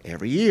island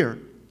every year,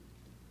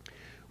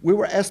 we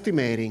were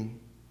estimating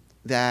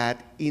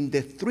that in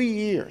the 3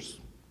 years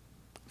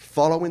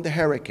following the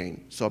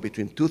hurricane, so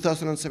between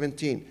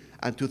 2017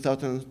 and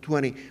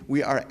 2020,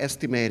 we are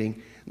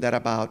estimating that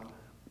about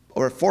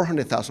over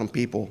 400,000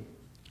 people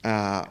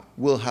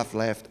will have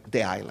left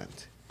the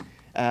island.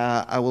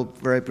 I will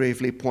very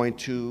briefly point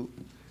to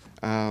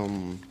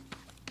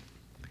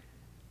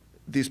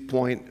this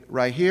point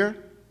right here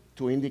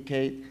to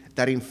indicate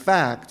that, in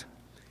fact,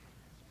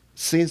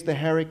 since the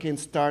hurricane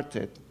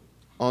started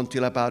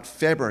until about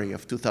February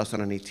of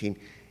 2018,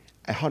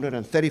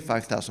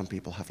 135,000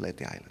 people have left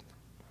the island.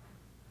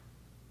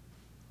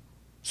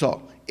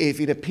 So if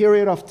in a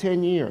period of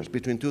 10 years,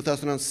 between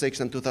 2006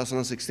 and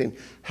 2016,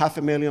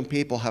 500,000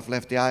 people have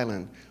left the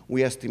island,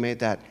 we estimate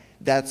that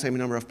that same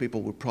number of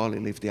people will probably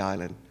leave the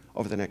island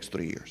over the next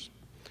 3 years.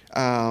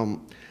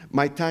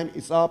 My time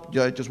is up.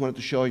 I just wanted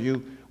to show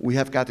you, we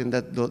have gotten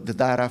the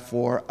data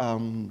for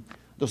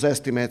those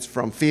estimates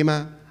from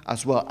FEMA,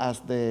 as well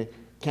as the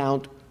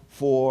count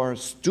for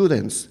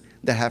students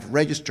that have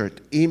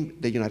registered in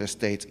the United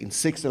States, in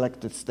 6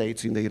 elected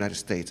states in the United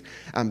States.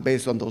 And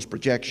based on those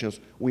projections,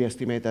 we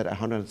estimate that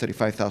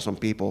 135,000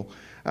 people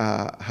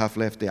have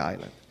left the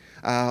island.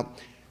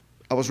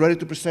 I was ready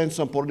to present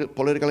some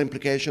political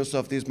implications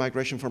of this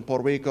migration from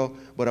Puerto Rico,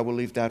 but I will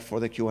leave that for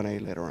the Q&A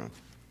later on.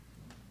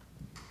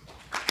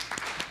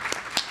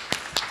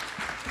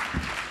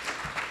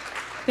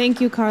 Thank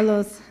you,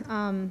 Carlos.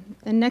 And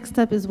next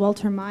up is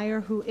Walter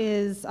Meyer, who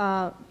is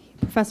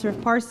professor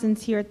of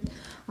Parsons here,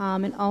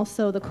 and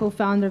also the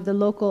co-founder of the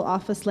local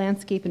office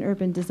landscape and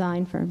urban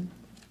design firm.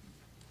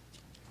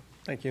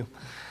 Thank you.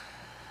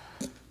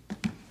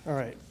 All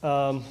right,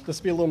 this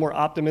will be a little more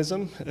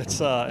optimism. It's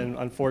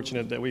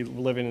unfortunate that we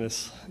live in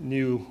this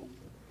new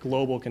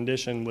global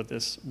condition with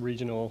this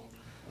regional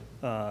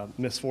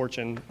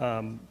misfortune,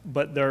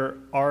 but there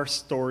are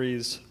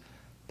stories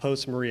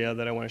post-Maria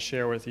that I want to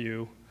share with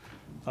you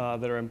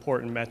that are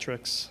important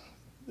metrics.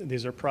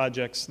 These are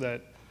projects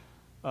that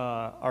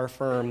our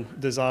firm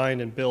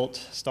designed and built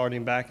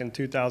starting back in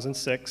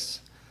 2006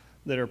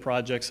 that are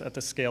projects at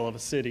the scale of a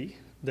city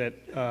that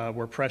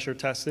were pressure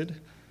tested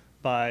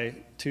by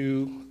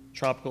 2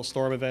 tropical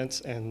storm events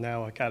and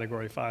now a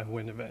Category 5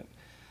 wind event.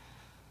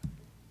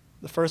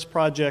 The first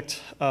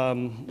project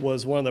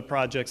was one of the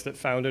projects that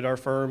founded our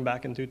firm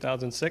back in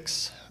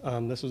 2006.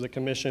 This was a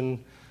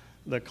commission.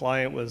 The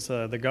client was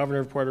the governor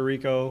of Puerto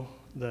Rico,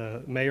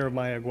 the mayor of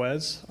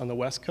Mayagüez on the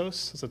west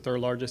coast. It's the 3rd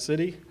largest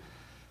city,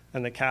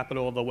 and the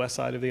capital of the west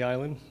side of the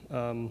island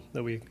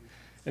that we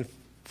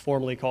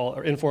informally call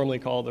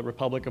the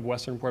Republic of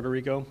Western Puerto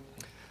Rico.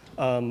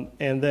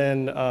 And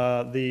then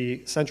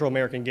the Central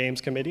American Games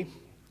Committee.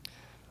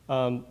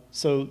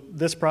 So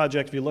this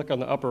project, if you look on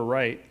the upper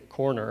right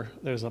corner,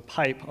 there's a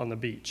pipe on the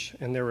beach,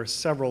 and there were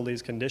several of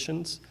these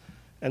conditions,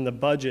 and the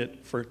budget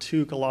for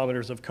 2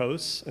 kilometers of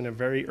coast in a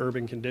very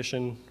urban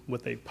condition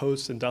with a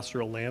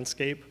post-industrial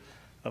landscape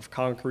of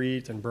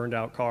concrete and burned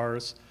out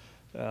cars.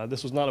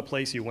 This was not a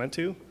place you went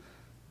to,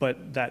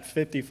 but that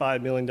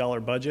 $55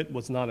 million budget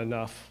was not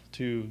enough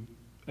to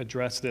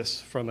address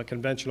this from a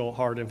conventional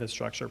hard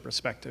infrastructure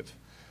perspective.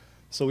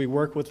 So we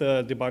worked with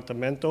the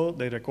Departamento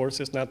de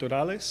Recursos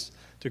Naturales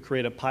to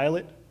create a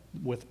pilot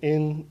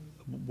within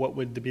what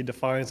would be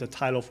defined as a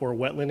Title IV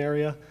wetland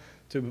area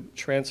to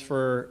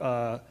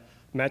transfer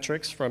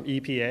metrics from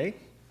EPA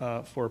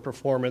for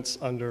performance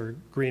under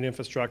green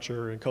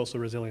infrastructure and coastal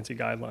resiliency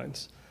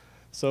guidelines.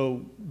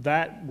 So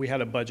that we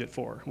had a budget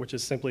for, which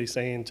is simply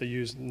saying to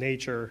use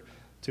nature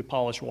to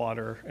polish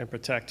water and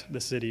protect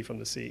the city from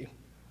the sea,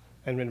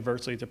 and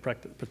inversely to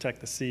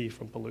protect the sea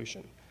from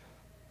pollution.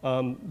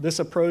 This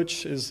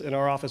approach is in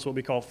our office what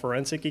we call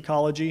forensic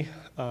ecology,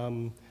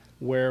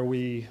 where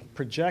we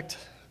project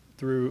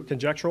through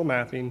conjectural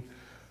mapping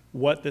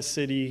what the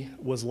city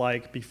was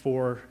like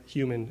before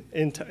human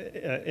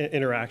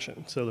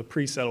interaction, so the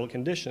pre-settled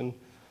condition.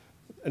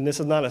 And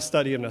this is not a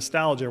study of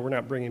nostalgia. We're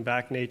not bringing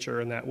back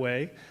nature in that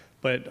way,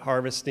 but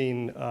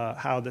harvesting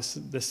how the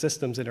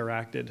systems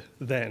interacted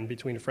then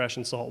between fresh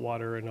and salt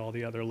water and all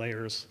the other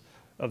layers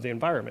of the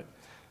environment.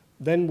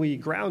 Then we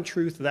ground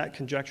truth that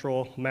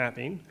conjectural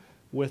mapping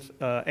with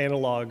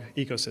analog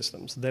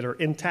ecosystems that are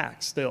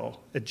intact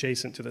still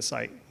adjacent to the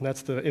site. And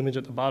that's the image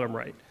at the bottom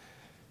right.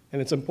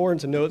 And it's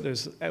important to note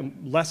there's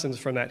lessons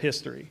from that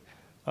history,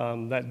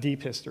 that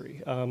deep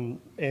history.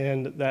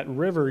 And that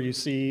river you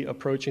see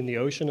approaching the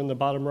ocean in the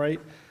bottom right,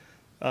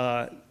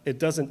 it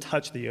doesn't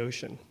touch the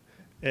ocean.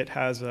 It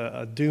has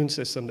a dune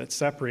system that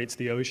separates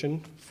the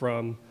ocean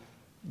from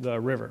the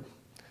river.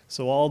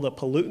 So all the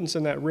pollutants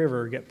in that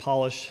river get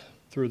polished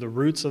through the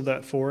roots of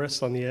that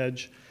forest on the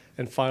edge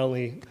and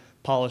finally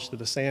polished to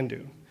the sand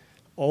dune.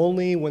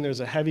 Only when there's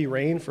a heavy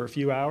rain for a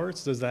few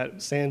hours does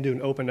that sand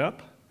dune open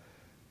up.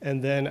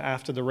 And then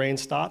after the rain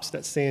stops,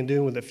 that sand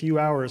dune with a few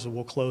hours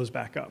will close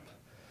back up.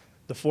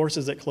 The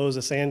forces that close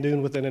the sand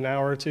dune within an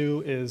hour or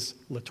two is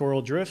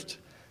littoral drift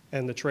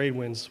and the trade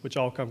winds, which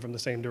all come from the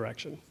same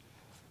direction.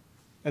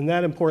 And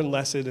that important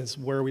lesson is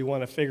where we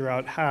want to figure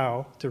out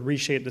how to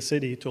reshape the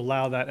city to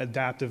allow that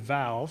adaptive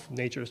valve,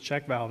 nature's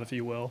check valve, if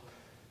you will,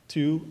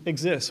 to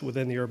exist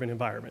within the urban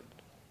environment.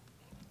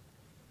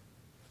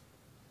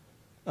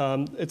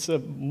 It's a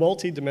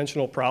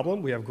multi-dimensional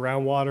problem. We have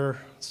groundwater,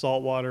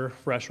 saltwater,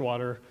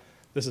 freshwater.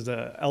 This is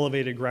an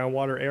elevated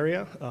groundwater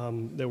area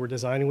that we're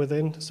designing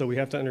within. So we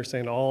have to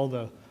understand all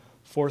the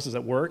forces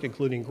at work,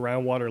 including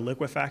groundwater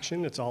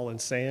liquefaction. It's all in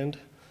sand.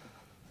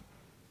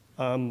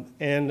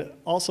 And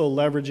also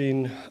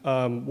leveraging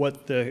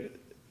what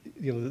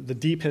the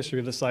deep history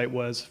of the site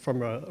was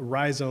from a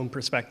rhizome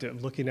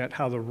perspective, looking at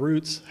how the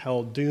roots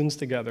held dunes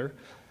together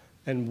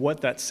and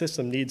what that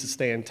system needs to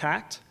stay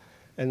intact,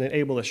 and then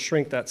able to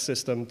shrink that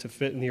system to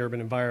fit in the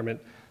urban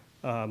environment,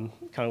 kind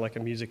of like a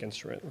music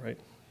instrument, right?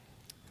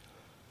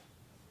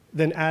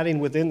 Then adding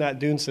within that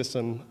dune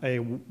system a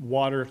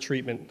water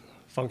treatment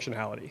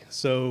functionality.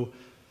 So,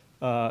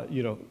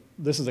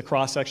 this is a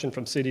cross-section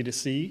from city to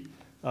sea.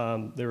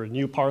 There are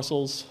new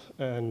parcels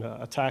and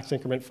a tax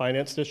increment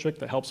finance district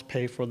that helps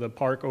pay for the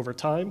park over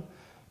time,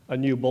 a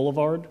new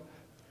boulevard.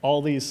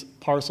 All these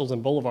parcels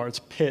and boulevards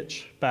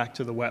pitch back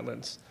to the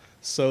wetlands,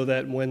 so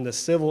that when the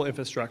civil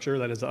infrastructure,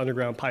 that is the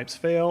underground pipes,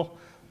 fail,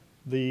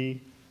 the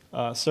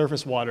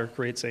surface water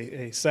creates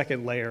a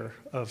second layer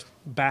of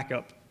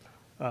backup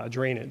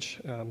drainage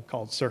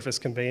called surface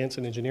conveyance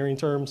in engineering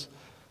terms.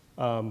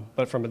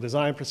 But from a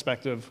design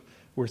perspective,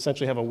 we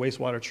essentially have a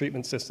wastewater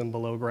treatment system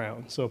below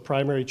ground. So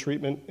primary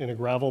treatment in a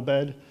gravel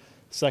bed,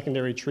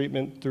 secondary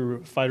treatment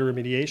through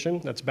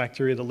phytoremediation, that's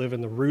bacteria that live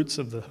in the roots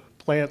of the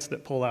plants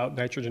that pull out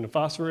nitrogen and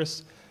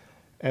phosphorus,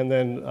 and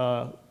then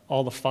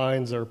all the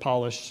fines are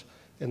polished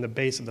in the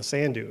base of the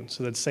sand dune.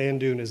 So that sand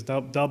dune is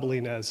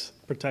doubling as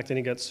protecting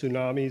against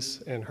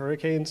tsunamis and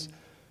hurricanes,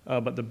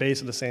 but the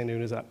base of the sand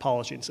dune is that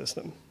polishing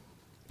system.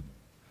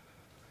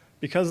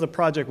 Because the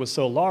project was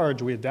so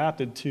large, we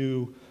adapted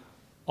to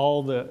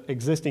all the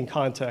existing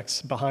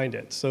contexts behind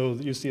it. So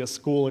you see a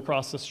school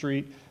across the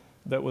street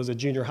that was a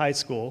junior high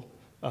school.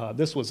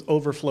 This was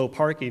overflow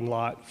parking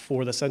lot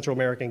for the Central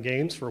American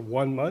Games for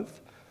 1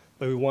 month,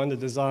 but we wanted to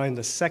design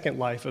the second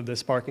life of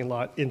this parking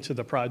lot into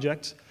the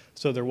project,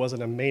 so there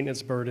wasn't a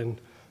maintenance burden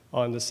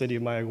on the city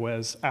of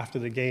Mayagüez after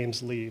the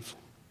games leave.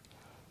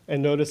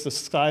 And notice the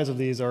size of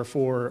these are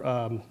for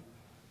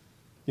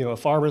a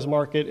farmer's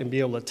market and be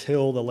able to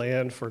till the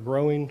land for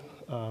growing,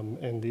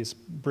 and these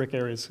brick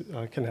areas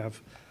can have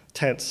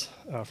tents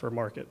for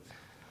market.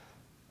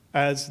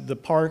 As the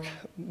park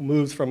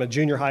moved from a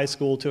junior high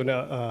school to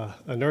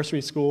a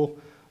nursery school,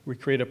 we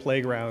create a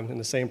playground in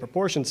the same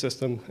proportion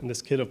system in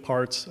this kit of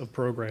parts of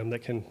program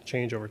that can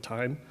change over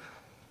time.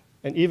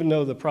 And even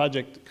though the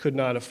project could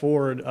not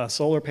afford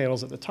solar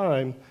panels at the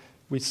time,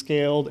 we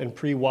scaled and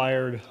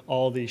pre-wired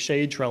all the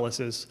shade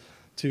trellises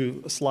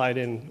to slide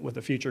in with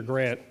a future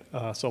grant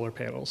solar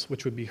panels,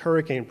 which would be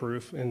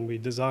hurricane-proof, and we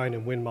designed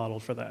and wind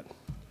modeled for that.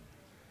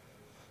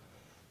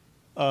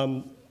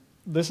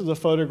 This is a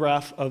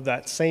photograph of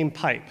that same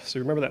pipe. So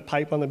remember that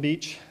pipe on the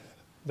beach?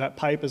 That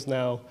pipe is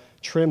now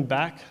trimmed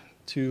back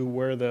to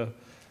where the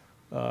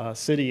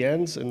city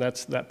ends, and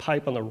that's that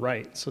pipe on the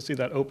right. So see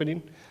that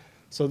opening?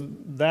 So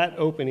that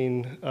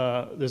opening,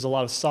 there's a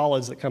lot of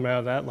solids that come out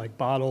of that, like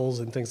bottles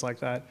and things like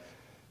that.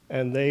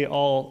 And they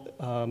all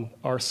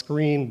are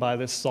screened by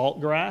this salt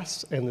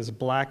grass and this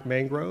black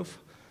mangrove.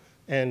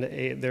 And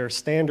their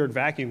standard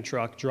vacuum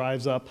truck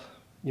drives up,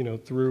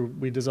 through,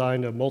 we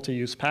designed a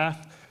multi-use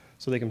path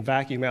so they can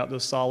vacuum out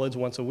those solids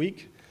once a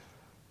week.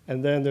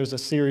 And then there's a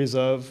series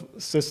of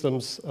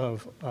systems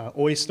of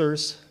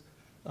oysters,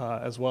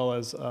 as well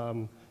as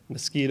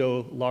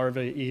mosquito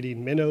larvae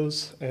eating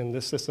minnows, and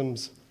this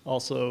system's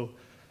also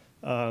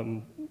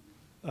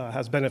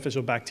has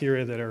beneficial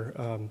bacteria that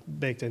are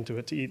baked into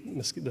it to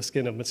eat the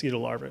skin of mosquito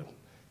larvae.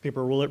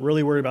 People are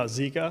really worried about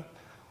Zika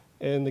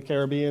in the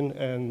Caribbean,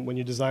 and when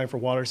you design for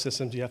water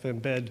systems, you have to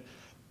embed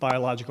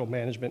biological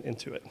management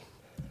into it.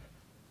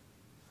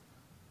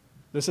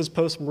 This is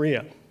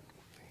post-Maria.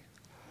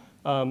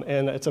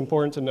 And it's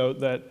important to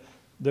note that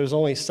there's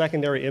only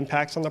secondary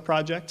impacts on the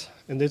project,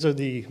 and these are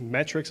the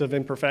metrics of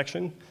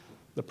imperfection.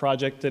 The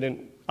project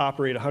didn't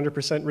operate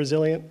 100%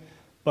 resilient,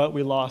 but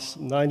we lost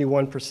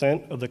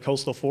 91% of the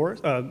coastal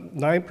forest,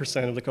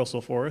 9% of the coastal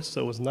forest,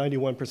 so it was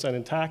 91%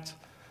 intact.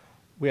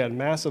 We had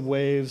massive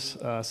waves,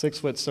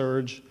 6-foot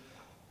surge,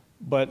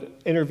 but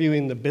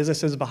interviewing the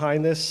businesses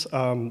behind this,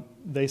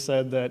 they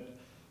said that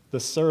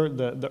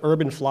the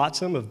urban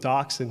flotsam of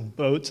docks and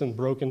boats and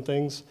broken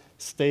things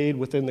stayed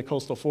within the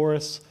coastal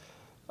forests,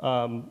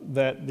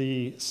 that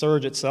the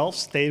surge itself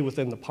stayed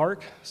within the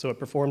park, so it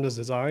performed as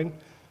designed,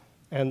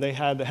 and they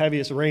had the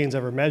heaviest rains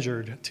ever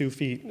measured, 2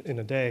 feet in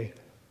a day.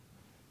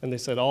 And they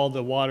said all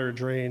the water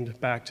drained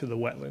back to the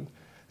wetland.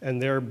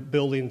 And their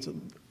buildings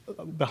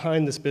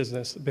behind this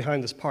business,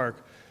 behind this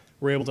park,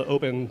 were able to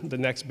open the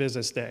next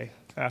business day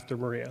after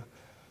Maria.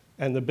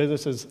 And the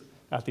businesses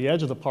at the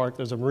edge of the park,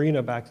 there's a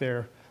marina back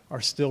there,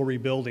 are still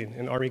rebuilding,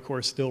 and Army Corps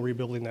is still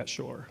rebuilding that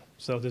shore.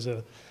 So there's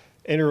a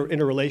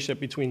interrelationship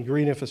between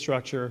green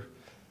infrastructure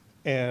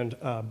and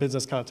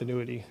business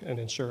continuity and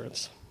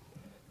insurance.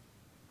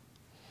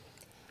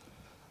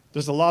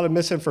 There's a lot of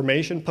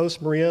misinformation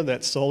post-Maria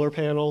that solar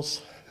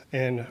panels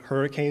and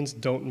hurricanes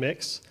don't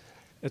mix.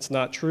 It's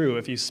not true.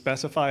 If you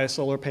specify a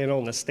solar panel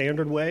in the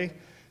standard way,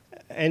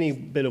 any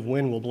bit of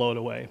wind will blow it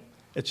away.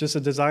 It's just a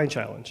design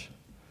challenge.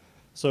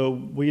 So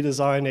we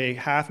designed a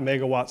 0.5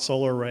 megawatt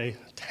solar array,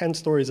 10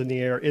 stories in the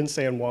air in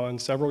San Juan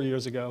several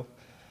years ago.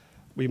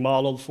 We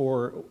modeled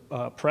for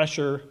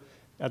pressure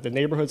at the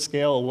neighborhood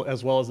scale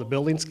as well as the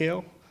building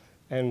scale,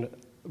 and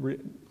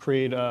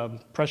create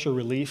pressure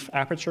relief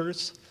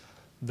apertures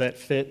that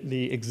fit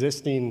the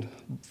existing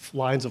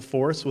lines of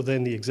force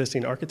within the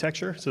existing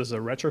architecture. So this is a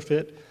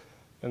retrofit,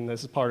 and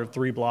this is part of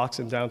 3 blocks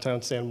in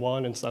downtown San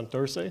Juan and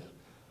Santurce.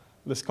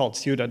 This is called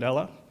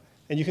Ciudadela.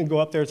 And you can go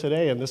up there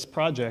today, and this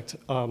project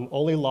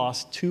only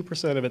lost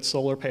 2% of its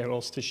solar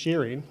panels to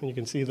shearing, and you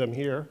can see them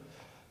here,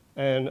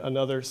 and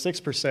another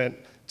 6%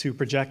 to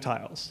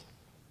projectiles.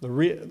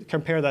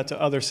 Compare that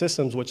to other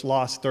systems which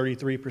lost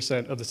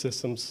 33% of the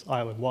systems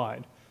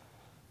island-wide.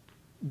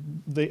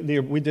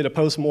 We did a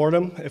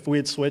post-mortem. If we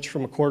had switched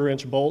from a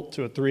 1/4-inch bolt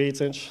to a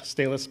 3/8-inch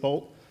stainless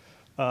bolt,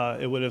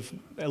 it would have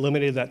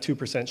eliminated that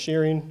 2%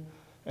 shearing,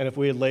 and if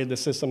we had laid the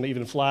system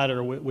even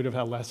flatter, we'd have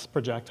had less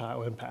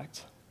projectile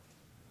impact.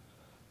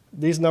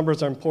 These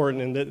numbers are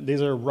important, and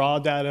these are raw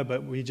data,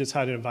 but we just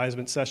had an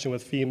advisement session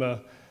with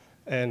FEMA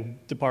and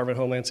Department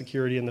of Homeland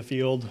Security in the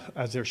field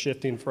as they're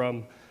shifting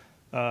from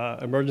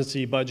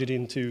emergency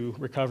budgeting to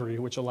recovery,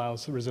 which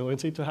allows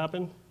resiliency to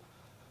happen.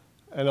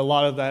 And a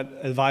lot of that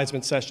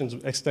advisement sessions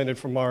extended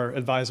from our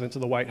advisement to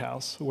the White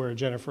House, where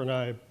Jennifer and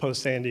I,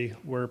 post-Sandy,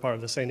 were part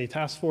of the Sandy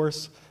Task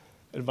Force,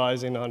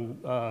 advising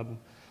on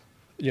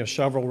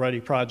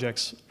shovel-ready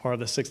projects, part of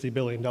the $60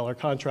 billion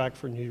contract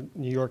for New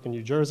York and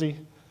New Jersey,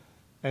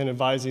 and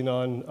advising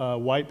on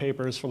white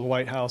papers from the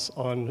White House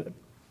on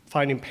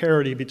finding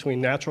parity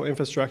between natural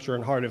infrastructure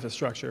and hard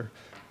infrastructure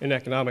in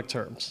economic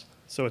terms,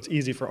 so it's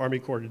easy for Army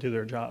Corps to do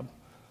their job.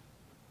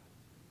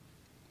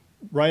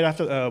 Right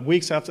after, a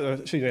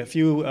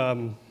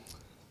few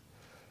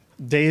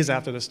days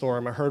after the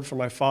storm, I heard from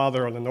my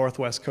father on the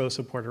northwest coast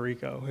of Puerto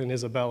Rico, in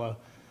Isabela,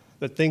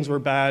 that things were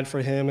bad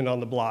for him and on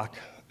the block.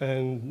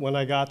 And when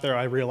I got there,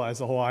 I realized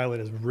the whole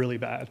island is really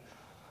bad.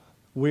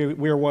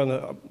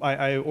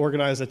 I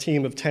organized a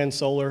team of 10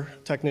 solar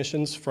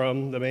technicians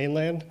from the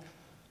mainland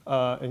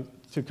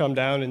to come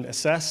down and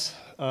assess.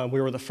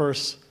 We were the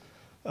first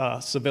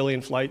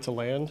civilian flight to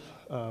land.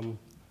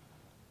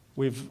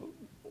 We've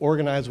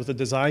organized with the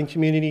design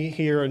community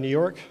here in New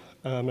York,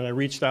 and I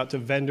reached out to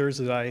vendors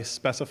that I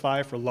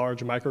specify for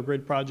large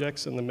microgrid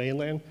projects in the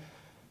mainland,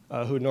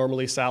 who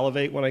normally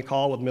salivate when I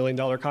call with $1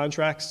 million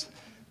contracts.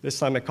 This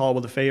time I called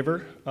with a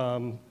favor.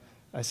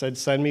 I said,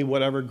 send me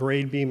whatever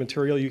grade B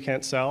material you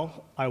can't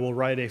sell. I will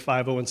write a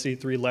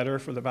 501c3 letter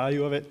for the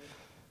value of it.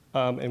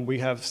 And we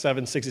have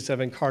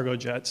 767 cargo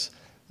jets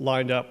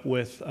lined up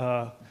with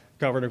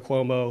Governor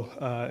Cuomo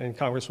and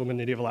Congresswoman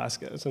Nydia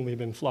Velázquez, and we've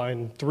been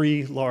flying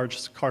 3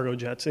 large cargo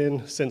jets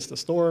in since the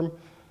storm.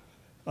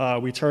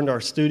 We turned our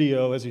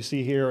studio, as you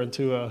see here,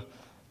 into a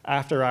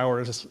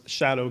after-hours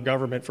shadow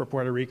government for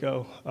Puerto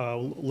Rico,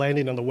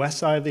 landing on the west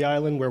side of the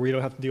island where we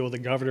don't have to deal with the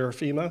governor or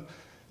FEMA.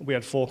 We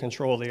had full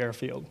control of the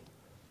airfield.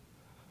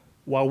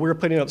 While we were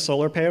putting up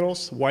solar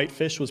panels,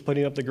 Whitefish was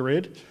putting up the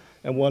grid,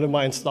 and one of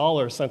my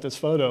installers sent this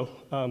photo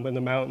in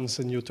the mountains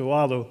in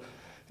Utuado,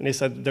 and he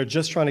said they're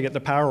just trying to get the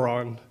power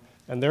on,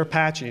 and they're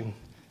patching,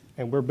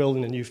 and we're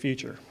building a new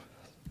future.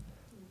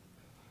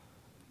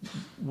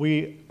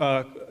 We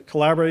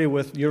collaborated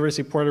with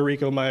University of Puerto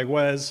Rico,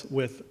 Mayagüez,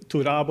 with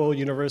Turabo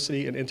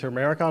University and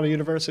Interamericana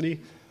University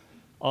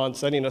on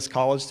sending us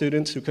college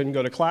students who couldn't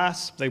go to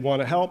class. They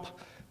want to help.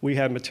 We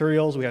had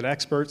materials, we had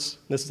experts.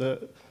 This is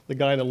the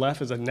guy on the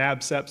left is a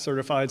NABCEP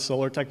certified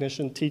solar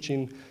technician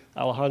teaching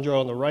Alejandro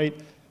on the right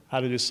how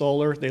to do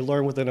solar. They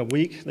learn within a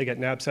week, they get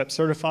NABCEP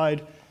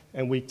certified,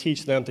 and we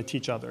teach them to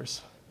teach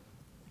others.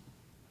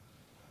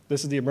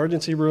 This is the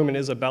emergency room in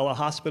Isabella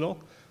Hospital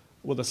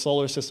with a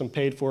solar system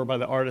paid for by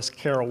the artist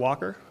Kara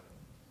Walker.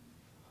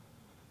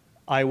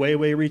 Ai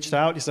Weiwei reached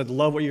out, he said,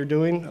 love what you're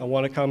doing, I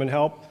want to come and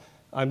help.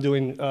 I'm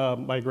doing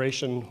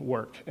migration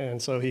work,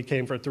 and so he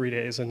came for 3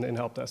 days and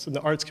helped us. And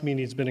the arts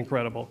community has been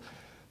incredible.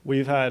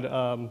 We've had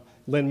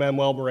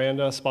Lin-Manuel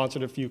Miranda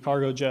sponsored a few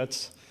cargo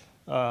jets,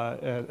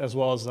 as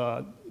well as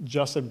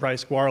Justin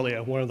Bryce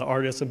Guarlia, one of the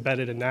artists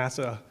embedded in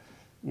NASA,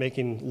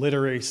 making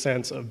literary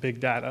sense of big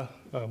data.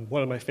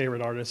 One of my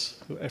favorite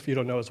artists. If you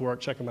don't know his work,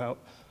 check him out.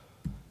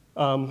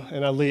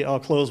 And I'll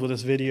close with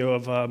this video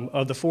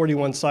of the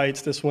 41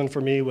 sites. This one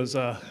for me was,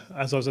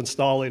 as I was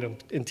installing, I'm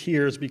in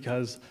tears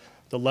because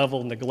the level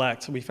of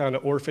neglect. We found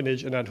an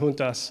orphanage in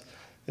Adjuntas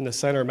in the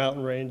center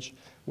mountain range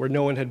where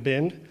no one had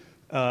been,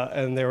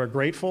 and they were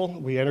grateful.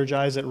 We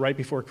energized it right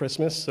before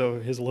Christmas, so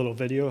here's a little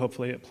video.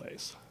 Hopefully it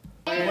plays.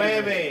 9,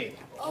 8,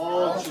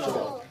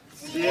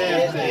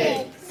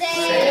 7,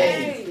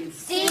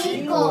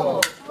 6,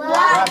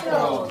 5,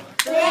 4,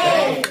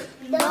 3,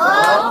 2, 1.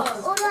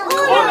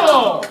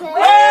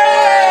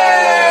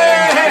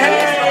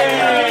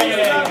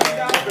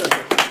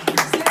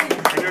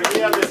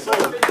 Energía de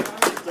sol.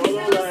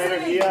 Toda la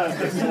energía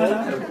de sol,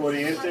 el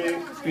corriente.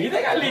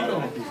 Mire, Carlito.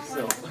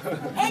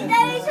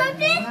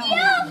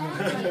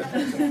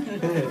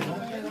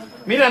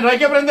 Mira, no hay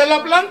que prender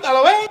la planta,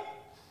 ¿lo ves?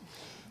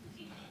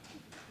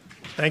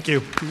 Thank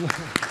you.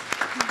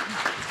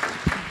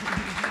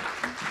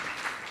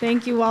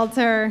 Thank you,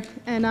 Walter.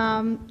 And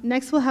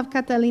next we'll have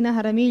Catalina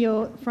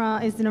Jaramillo,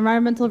 is an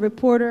environmental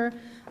reporter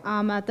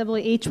at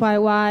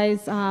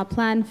WHYY's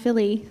Plan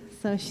Philly.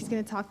 So she's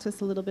going to talk to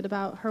us a little bit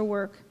about her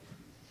work.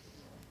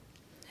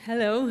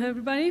 Hello,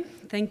 everybody.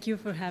 Thank you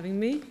for having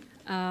me.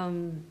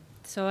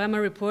 So I'm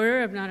a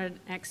reporter. I'm not an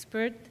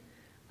expert.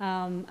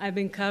 I've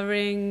been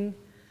covering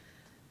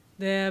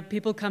the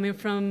people coming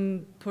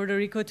from Puerto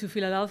Rico to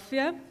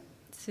Philadelphia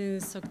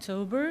since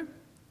October.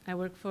 I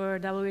work for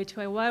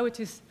WHYY, which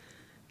is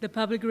the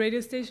public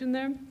radio station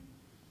there.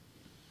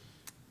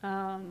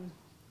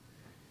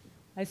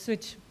 I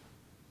switch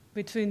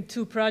between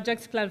two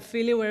projects, Plan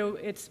Philly, where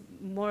it's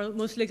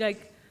mostly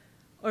like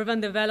urban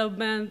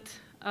development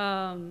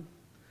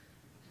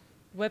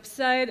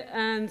website,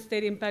 and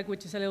State Impact,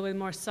 which is a little bit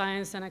more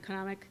science and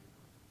economic.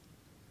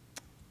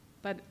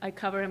 But I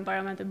cover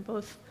environment in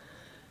both.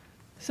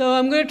 So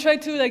I'm going to try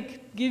to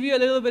give you a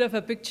little bit of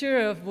a picture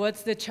of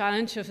what's the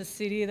challenge of a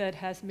city that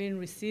has been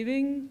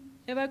receiving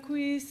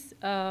evacuees.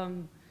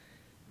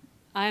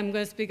 I'm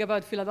going to speak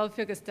about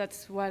Philadelphia because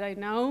that's what I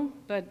know,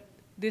 but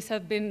these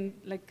have been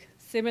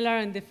similar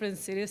in different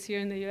cities here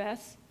in the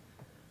US.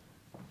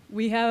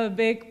 We have a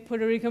big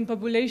Puerto Rican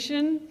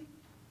population.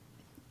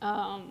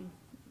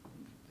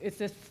 It's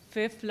the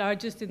 5th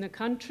largest in the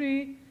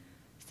country.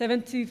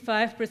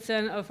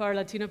 75% of our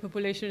Latino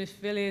population is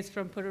Philly is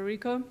from Puerto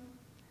Rico.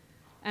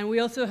 And we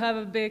also have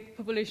a big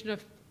population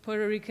of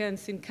Puerto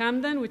Ricans in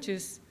Camden, which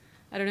is,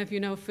 I don't know if you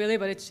know Philly,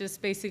 but it's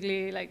just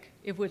basically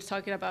if we're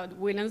talking about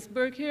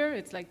Williamsburg here,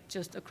 it's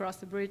just across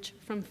the bridge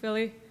from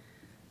Philly.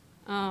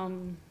 So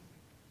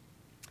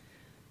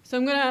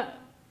I'm gonna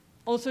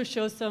also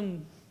show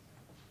some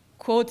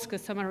quotes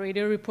because I'm a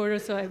radio reporter,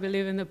 so I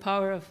believe in the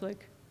power of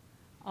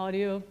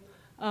audio.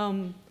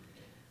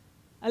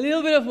 A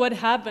little bit of what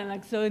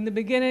happened. So in the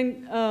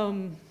beginning,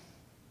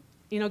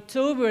 in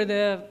October,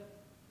 the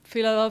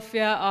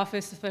Philadelphia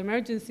Office of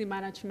Emergency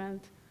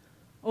Management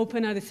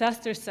opened a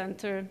disaster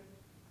center,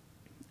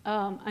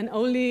 and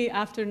only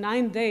after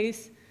 9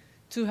 days,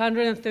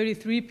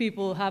 233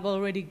 people have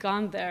already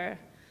gone there.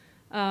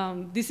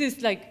 This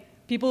is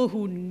people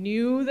who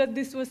knew that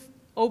this was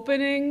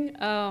opening.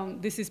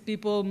 This is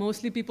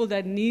mostly people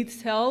that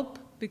needs help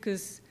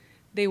because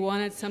they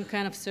wanted some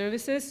kind of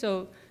services.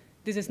 So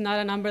this is not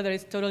a number that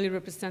is totally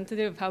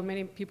representative of how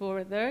many people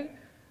were there.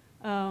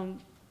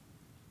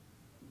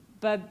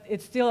 But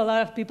it's still a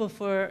lot of people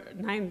for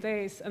 9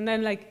 days. And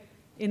then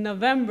in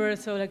November,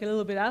 so a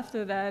little bit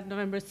after that,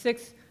 November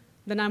 6th,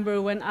 the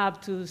number went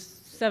up to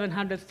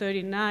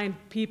 739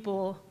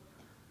 people,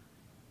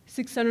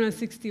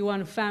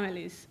 661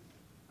 families.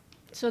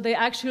 So they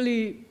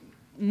actually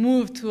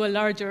moved to a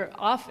larger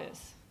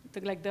office.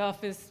 The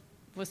office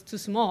was too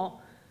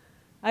small.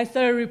 I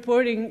started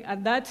reporting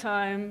at that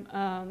time.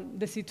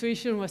 The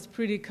situation was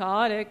pretty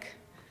chaotic.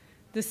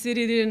 The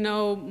city didn't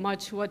know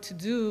much what to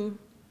do.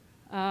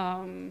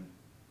 The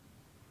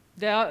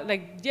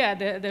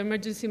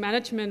emergency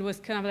management was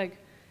kind of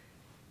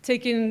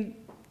taking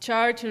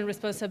charge and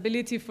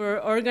responsibility for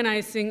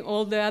organizing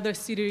all the other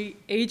city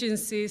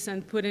agencies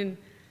and putting,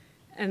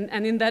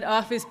 and in that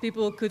office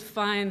people could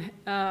find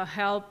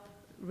help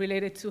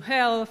related to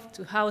health,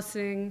 to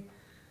housing,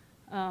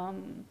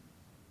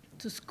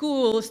 to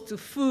schools, to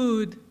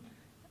food,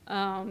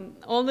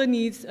 all the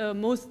needs. A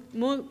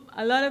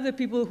lot of the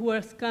people who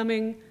were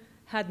coming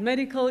had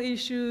medical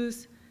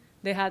issues,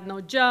 they had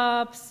no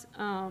jobs,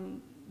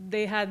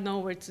 they had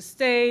nowhere to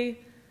stay,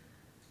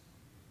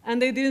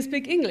 and they didn't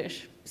speak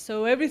English.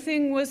 So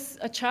everything was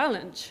a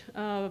challenge.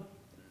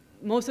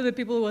 Most of the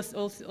people was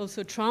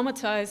also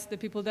traumatized.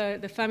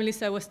 The families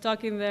that was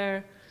talking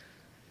there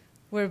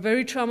were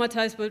very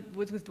traumatized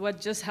with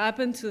what just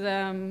happened to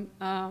them.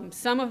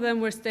 Some of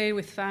them were staying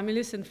with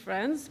families and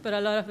friends, but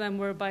a lot of them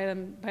were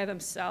by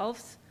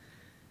themselves.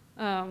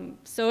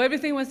 So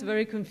everything was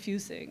very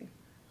confusing.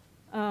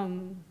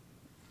 I'm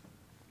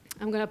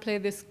going to play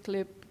this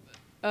clip.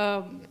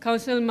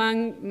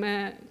 Councilwoman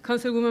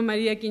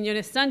Maria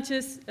Quiñones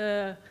Sanchez,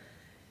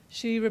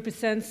 she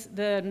represents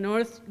the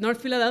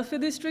North Philadelphia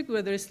district,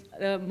 where there's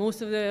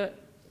most of the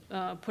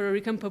Puerto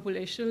Rican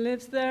population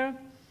lives there.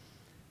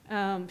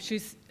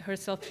 She's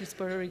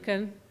Puerto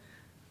Rican.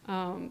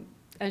 And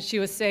she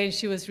was saying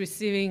she was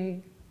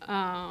receiving,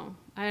 I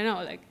don't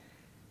know, like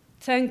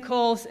 10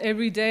 calls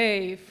every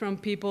day from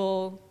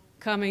people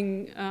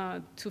coming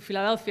to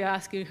Philadelphia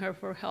asking her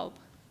for help.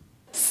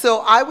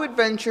 So I would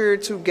venture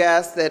to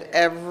guess that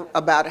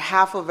about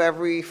half of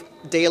every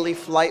daily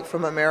flight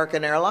from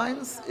American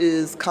Airlines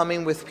is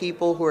coming with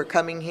people who are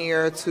coming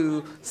here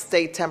to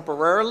stay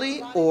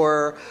temporarily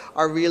or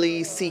are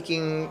really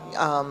seeking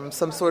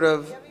some sort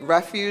of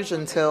refuge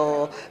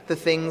until the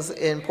things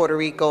in Puerto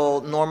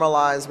Rico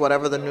normalize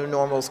whatever the new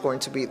normal is going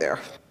to be there.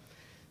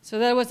 So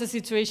that was the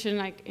situation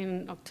like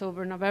in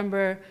October,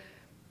 November.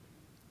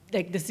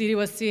 Like the city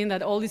was seeing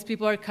that all these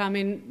people are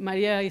coming.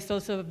 Maria is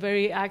also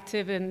very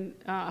active in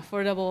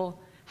affordable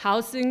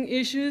housing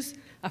issues.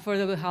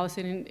 Affordable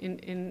housing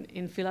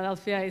in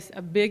Philadelphia is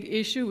a big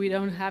issue. We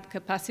don't have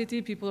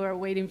capacity. People are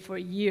waiting for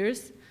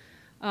years.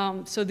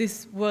 So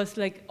this was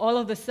like all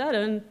of a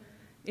sudden,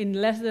 in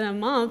less than a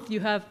month, you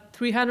have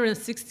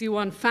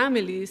 361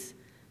 families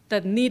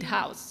that need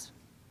house.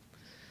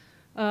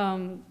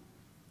 Then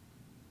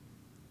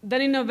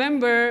in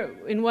November,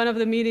 in one of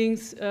the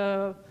meetings,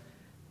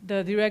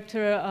 the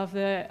director of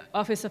the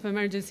Office of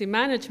Emergency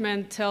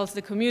Management tells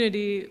the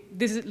community,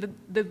 this is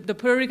the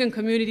Puerto Rican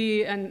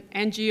community and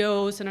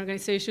NGOs and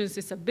organizations,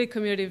 it's a big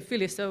community in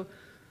Philly, so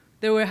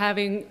they were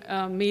having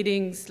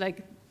meetings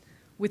like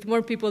with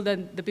more people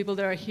than the people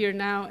that are here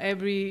now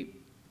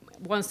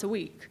once a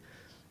week.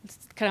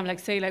 It's kind of like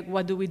say like,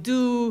 what do we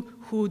do?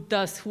 Who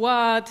does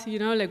what? You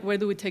know, like where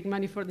do we take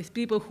money for these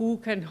people? Who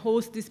can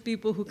host these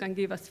people? Who can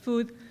give us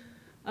food?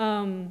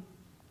 And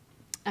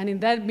in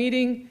that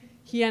meeting,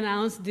 he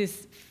announced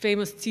this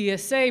famous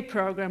TSA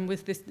program,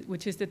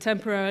 which is the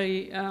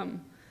temporary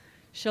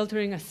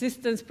sheltering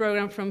assistance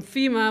program from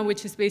FEMA,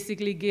 which is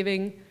basically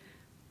giving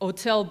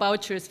hotel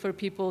vouchers for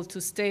people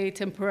to stay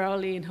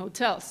temporarily in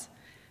hotels.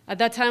 At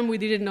that time, we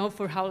didn't know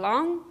for how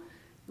long.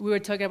 We were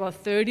talking about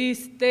 30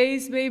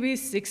 days, maybe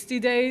 60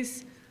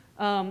 days.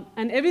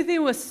 And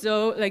everything was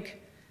so,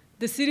 like,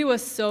 the city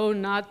was so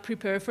not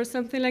prepared for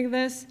something like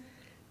this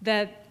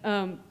that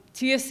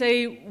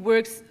TSA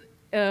works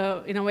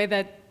in a way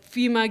that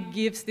FEMA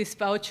gives these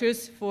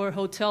vouchers for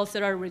hotels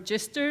that are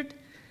registered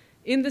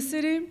in the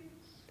city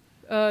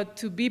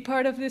to be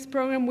part of this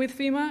program with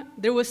FEMA.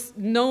 There was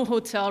no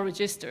hotel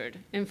registered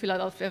in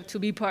Philadelphia to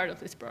be part of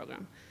this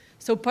program.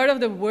 So part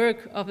of the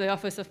work of the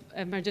Office of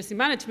Emergency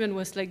Management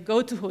was like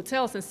go to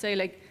hotels and say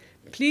like,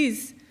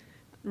 please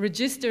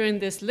register in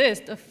this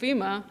list of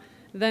FEMA,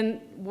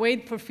 then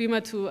wait for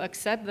FEMA to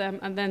accept them,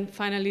 and then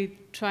finally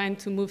trying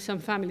to move some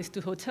families to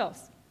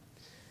hotels.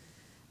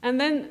 And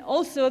then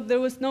also, there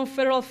was no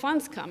federal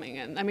funds coming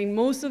in. I mean,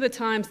 most of the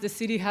times, the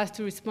city has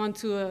to respond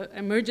to an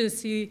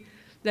emergency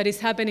that is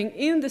happening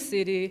in the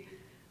city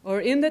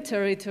or in the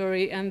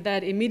territory, and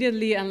that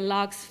immediately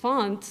unlocks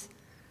funds.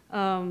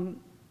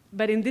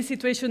 But in this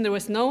situation, there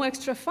was no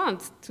extra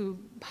funds to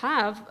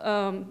have.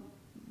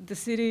 The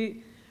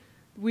city,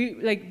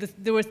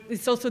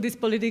 it's also this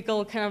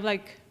political kind of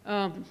like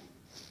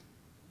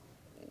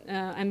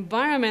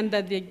environment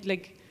that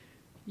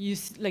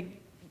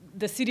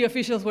the city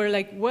officials were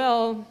like,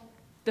 well,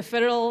 the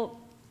federal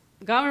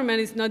government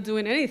is not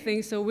doing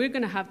anything, so we're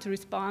going to have to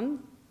respond,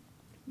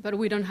 but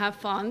we don't have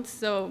funds,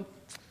 so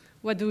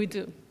what do we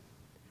do?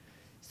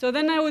 So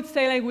then I would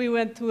say like we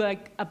went through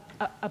like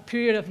a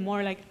period of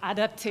more like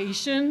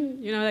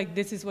adaptation, you know, like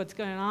this is what's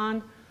going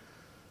on.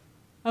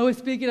 I was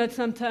speaking at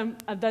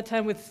that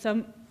time with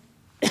some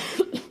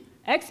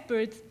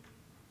experts,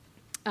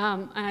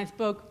 and I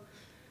spoke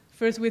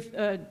first with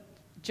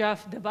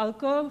Jeff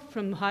DeBalco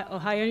from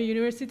Ohio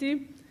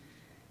University,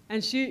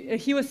 and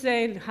he was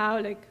saying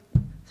how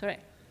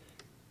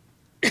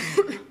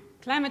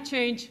climate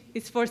change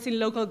is forcing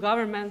local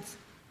governments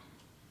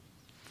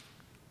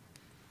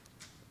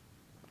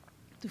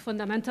to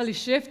fundamentally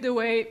shift the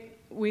way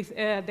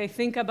they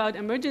think about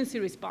emergency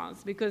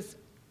response, because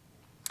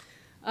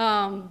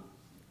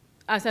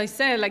as I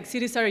said, like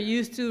cities are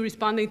used to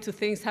responding to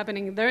things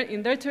happening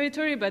in their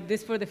territory, but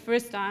this for the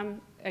first time,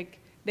 like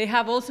they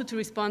have also to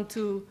respond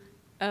to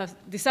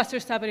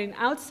disasters happening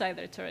outside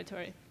their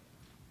territory.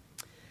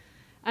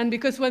 And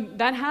because when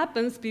that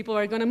happens, people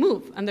are going to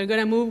move, and they're going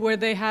to move where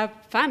they have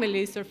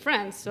families or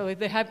friends. So if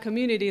they have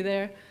community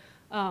there,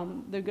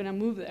 they're going to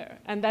move there.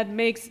 And that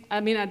makes, I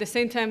mean, at the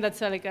same time,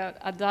 that's like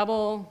a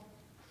double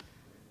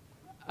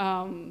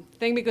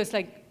thing, because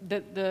like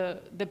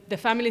the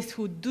families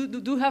who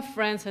do have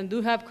friends and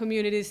do have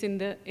communities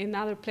in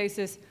other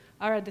places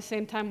are at the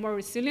same time more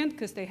resilient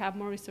because they have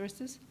more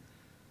resources.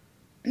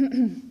 So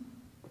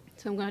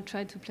I'm going to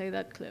try to play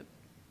that clip.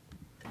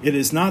 It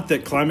is not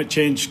that climate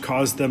change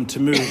caused them to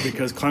move,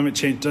 because climate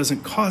change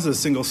doesn't cause a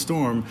single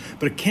storm,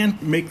 but it can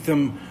make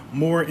them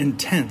more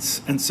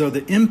intense. And so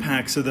the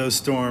impacts of those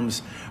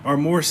storms are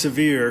more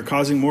severe,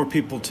 causing more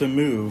people to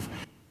move.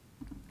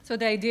 So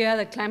the idea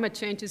that climate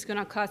change is going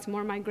to cause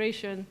more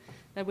migration,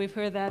 that we've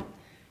heard that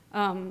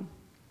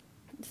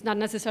it's not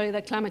necessarily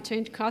that climate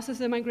change causes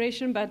the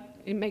migration, but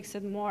it makes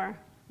it more,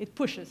 it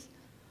pushes.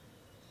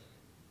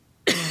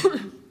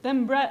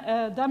 Dan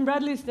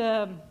Bradley is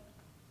the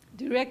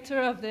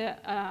director of the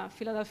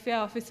Philadelphia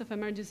Office of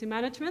Emergency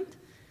Management.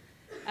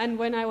 And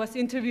when I was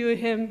interviewing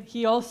him,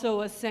 he also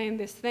was saying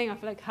this thing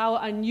of like how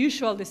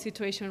unusual the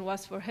situation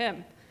was for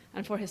him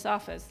and for his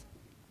office.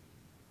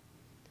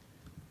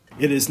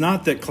 It is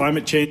not that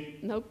climate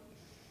change... Nope.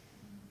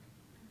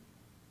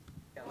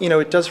 You know,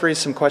 it does raise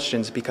some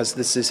questions because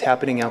this is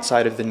happening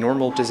outside of the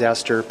normal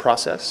disaster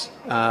process,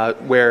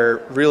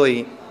 where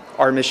really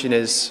our mission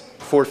is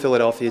for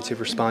Philadelphia to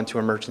respond to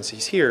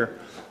emergencies here.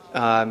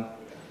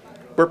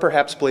 We're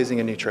perhaps blazing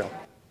a new trail.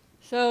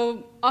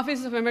 So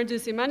offices of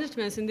emergency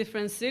management in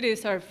different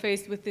cities are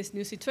faced with this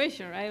new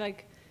situation, right?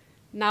 Like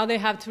now they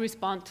have to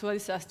respond to a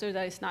disaster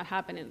that is not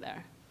happening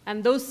there.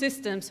 And those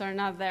systems are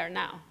not there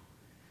now.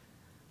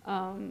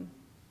 And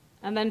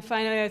then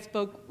finally I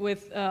spoke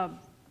with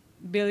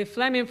Billy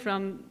Fleming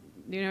from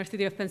the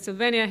University of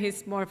Pennsylvania.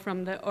 He's more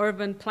from the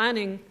urban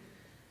planning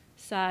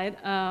side.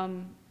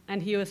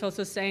 And he was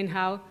also saying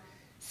how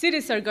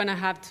cities are going to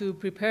have to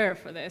prepare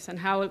for this, and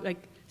how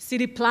like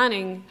city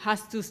planning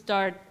has to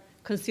start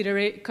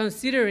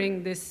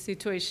considering these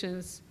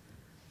situations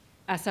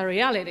as a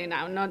reality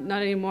now,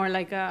 not anymore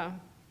like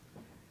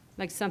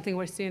something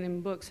we're seeing in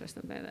books or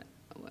something like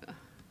that.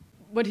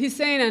 What he's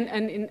saying,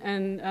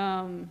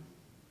 and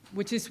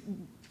which is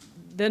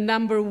the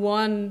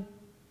 #1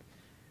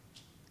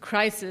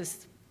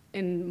 crisis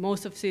in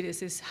most of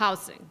cities, is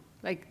housing.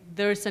 Like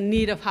there's a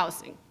need of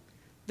housing.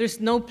 There's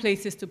no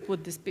places to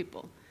put these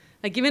people.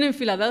 Like even in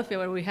Philadelphia,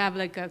 where we have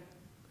like a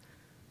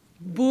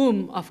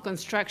boom of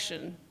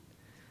construction,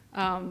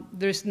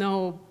 there's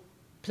no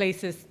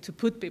places to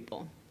put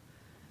people.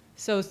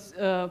 So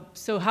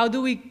how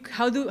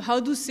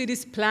do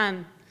cities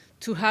plan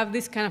to have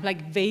this kind of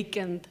like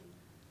vacant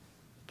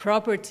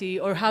property,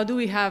 or how do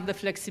we have the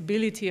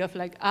flexibility of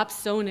like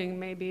upzoning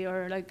maybe,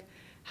 or like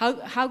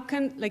how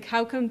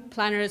can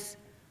planners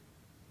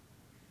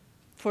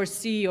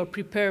foresee or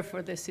prepare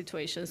for these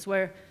situations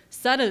where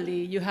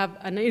suddenly you have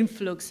an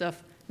influx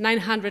of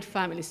 900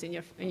 families in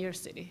your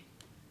city?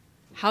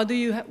 Where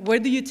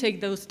do you take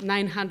those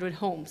 900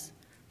 homes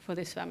for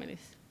these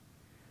families?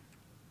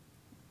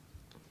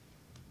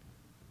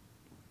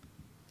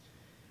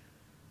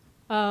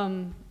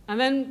 And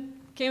then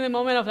came the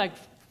moment of like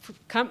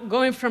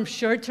going from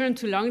short-term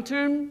to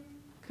long-term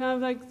kind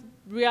of like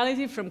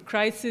reality, from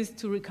crisis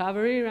to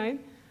recovery, right?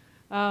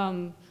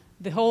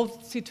 The whole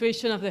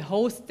situation of the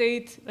host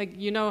state, like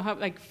you know how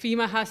like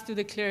FEMA has to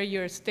declare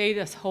your state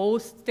as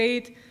host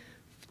state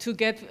to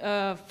get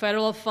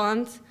federal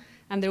funds,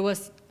 and there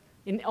was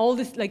in all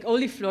this, like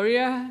only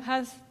Florida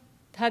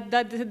had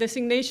that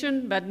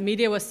designation, but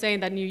media was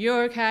saying that New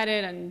York had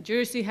it and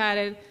Jersey had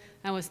it,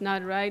 and was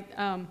not right.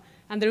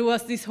 And there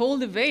was this whole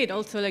debate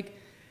also, like,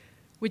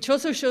 which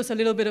also shows a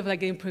little bit of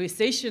like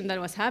improvisation that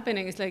was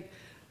happening. It's like,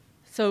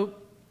 so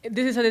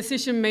this is a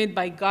decision made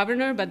by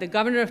governor, but the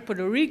governor of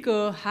Puerto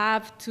Rico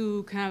have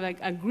to kind of like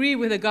agree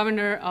with the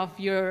governor of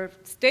your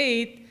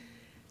state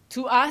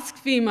to ask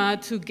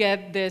FEMA to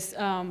get this,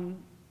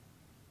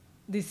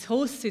 this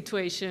host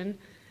situation.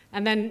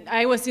 And then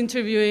I was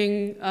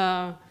interviewing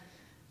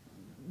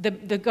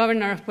the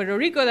governor of Puerto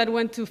Rico that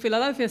went to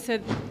Philadelphia and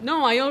said,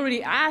 no, I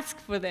already asked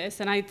for this,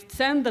 and I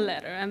sent the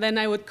letter. And then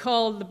I would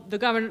call the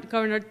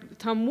Governor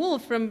Tom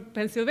Wolf from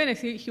Pennsylvania.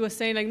 He was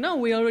saying, like, no,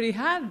 we already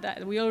had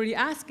that. We already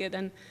asked it.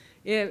 And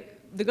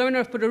the governor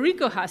of Puerto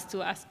Rico has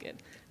to ask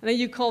it. And then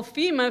you call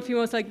FEMA. FEMA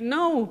was like,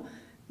 no.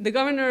 The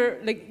governor,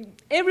 like,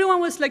 everyone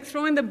was, like,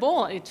 throwing the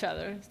ball at each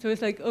other. So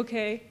it's like,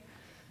 okay.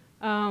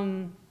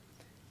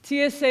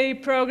 TSA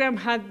program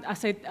had,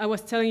 as I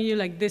was telling you,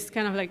 like this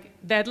kind of like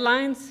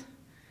deadlines.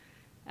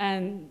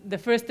 And the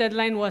first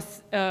deadline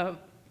was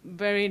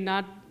very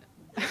not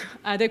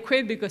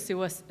adequate because it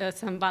was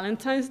St.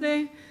 Valentine's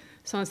Day.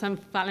 So on St.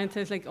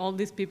 Valentine's, like all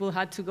these people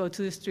had to go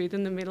to the street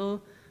in the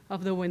middle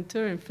of the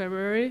winter in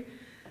February.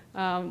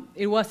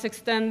 It was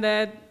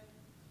extended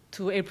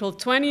to April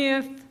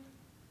 20th.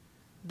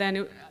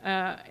 Then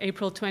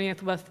April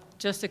 20th was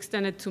just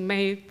extended to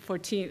May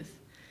 14th.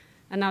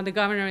 And now the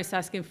governor is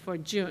asking for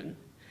June.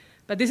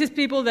 But this is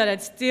people that are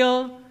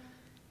still,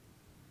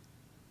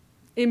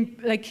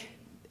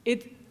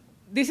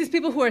 this is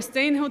people who are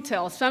staying in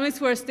hotels, families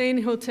who are staying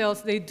in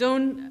hotels, they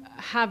don't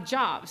have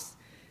jobs.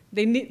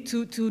 They need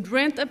to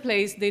rent a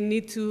place, they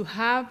need to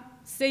have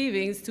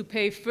savings to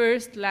pay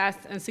first, last,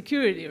 and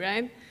security,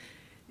 right?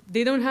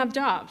 They don't have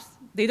jobs.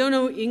 They don't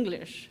know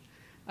English.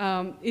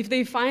 If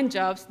they find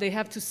jobs, they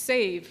have to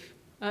save.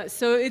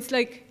 So it's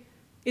like,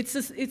 it's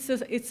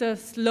a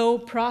slow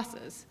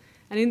process.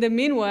 And in the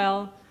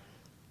meanwhile,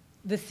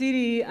 the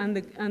city and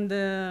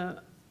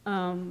the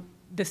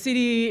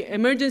city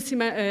emergency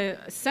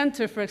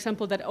center, for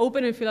example, that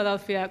opened in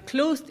Philadelphia,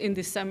 closed in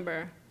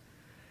December.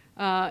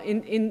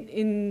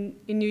 In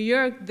New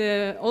York,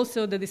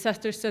 also the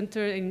disaster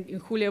center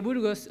in Julia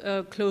Burgos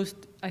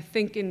closed, I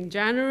think, in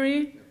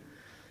January.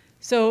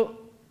 So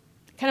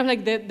kind of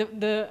like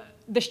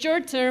the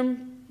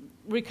short-term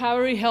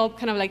recovery help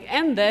kind of like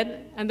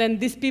ended, and then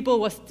these people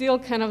was still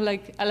kind of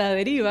like a la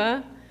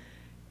deriva,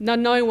 not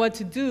knowing what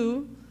to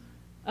do.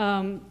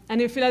 And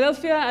in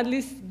Philadelphia, at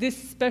least this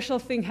special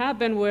thing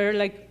happened where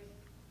like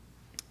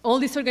all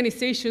these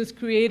organizations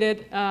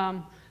created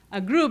a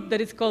group that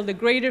is called the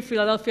Greater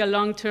Philadelphia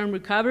Long-Term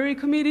Recovery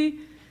Committee,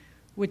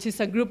 which is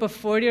a group of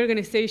 40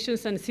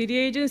 organizations and city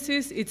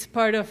agencies. It's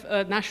part of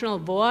National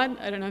VOAD.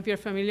 I don't know if you're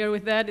familiar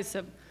with that. It's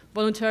a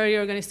voluntary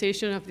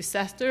organization of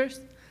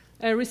disasters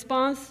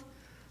response.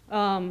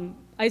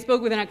 I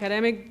spoke with an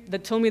academic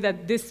that told me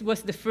that this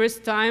was the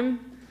first time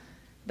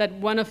that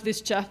one of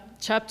these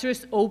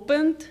chapters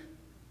opened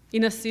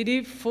in a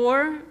city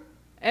for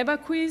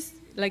evacuees,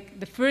 like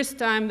the first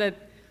time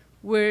that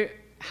we're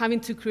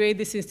having to create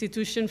this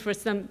institution for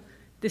some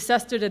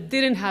disaster that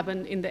didn't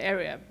happen in the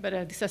area, but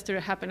a disaster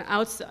that happened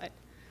outside.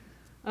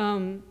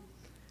 And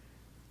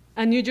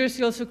New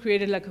Jersey also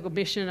created like a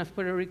commission of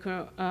Puerto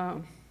Rico,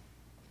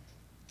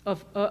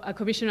 a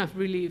commission of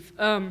relief.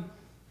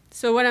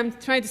 So what I'm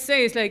trying to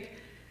say is like,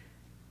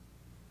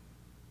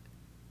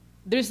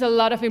 there's a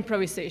lot of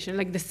improvisation.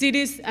 Like the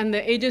cities and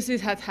the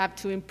agencies have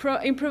to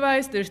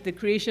improvise. There's the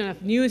creation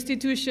of new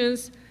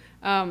institutions,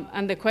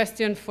 and the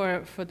question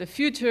for the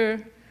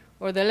future,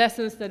 or the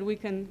lessons that we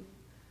can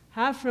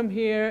have from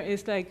here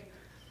is like,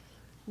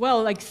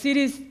 well, like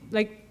cities,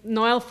 like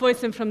Noel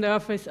Foysen from the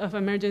Office of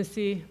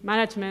Emergency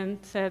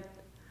Management said,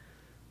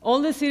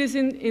 all the cities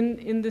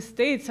in the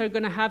States are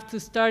gonna have to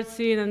start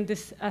seeing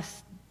this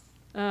as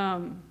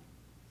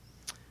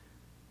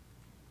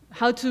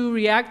how to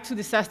react to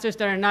disasters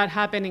that are not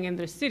happening in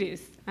their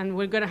cities. And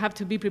we're gonna have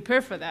to be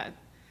prepared for that.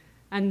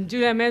 And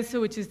Julia Melzo,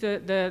 which is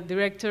the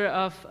director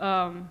of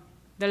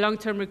the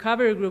long-term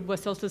recovery group,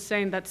 was also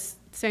saying that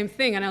same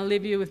thing, and I'll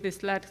leave you with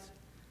this last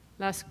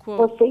quote.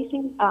 We're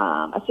facing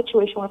a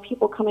situation where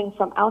people coming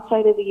from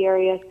outside of the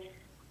area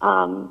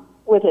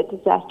where the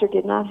disaster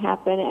did not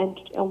happen,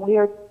 and we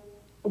are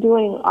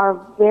doing our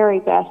very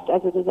best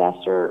as a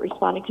disaster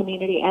responding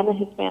community and the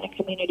Hispanic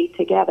community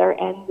together,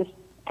 and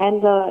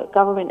the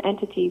government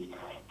entities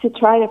to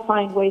try to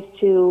find ways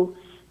to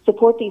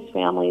support these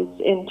families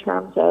in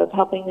terms of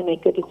helping them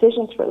make good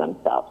decisions for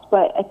themselves.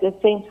 But at the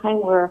same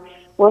time, we're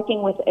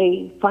working with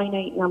a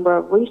finite number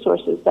of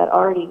resources that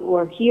already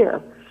were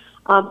here.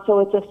 So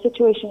it's a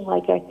situation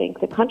like I think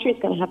the country is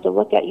going to have to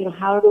look at,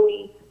 how do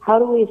we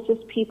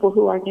assist people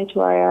who are new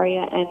to our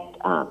area and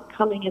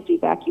coming as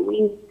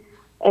evacuees?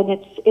 And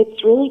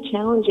it's really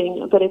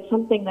challenging, but it's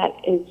something that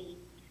is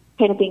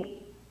kind of being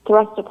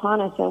thrust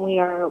upon us, and we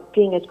are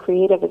being as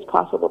creative as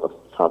possible to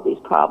solve these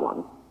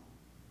problems.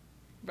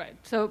 Right.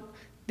 So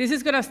this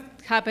is going to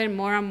happen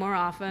more and more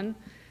often.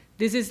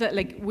 This is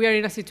like we are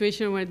in a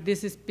situation where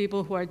this is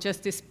people who are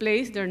just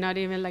displaced. They're not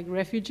even like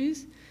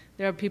refugees.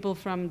 There are people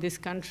from this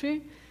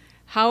country.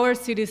 How our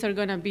cities are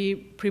going to be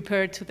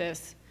prepared to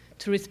this,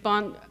 to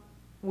respond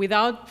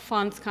without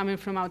funds coming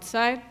from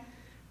outside,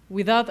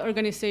 without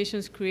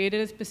organizations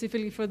created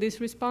specifically for this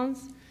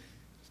response?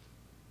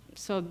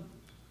 So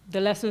the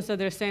lessons that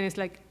they're saying is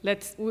like,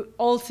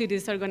 all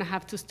cities are going to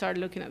have to start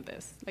looking at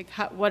this. Like,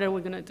 what are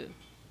we going to do?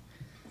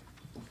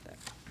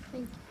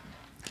 Thank you.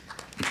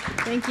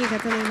 Thank you,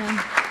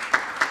 Catalina.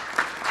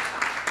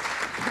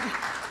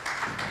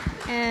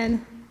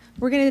 And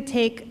we're going to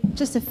take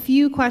just a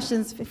few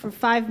questions for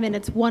 5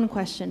 minutes, one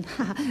question.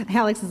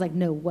 Alex is like,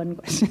 no, one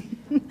question.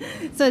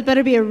 So it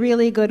better be a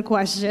really good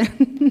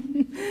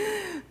question.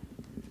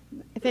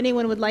 If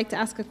anyone would like to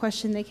ask a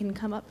question, they can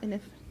come up, and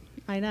if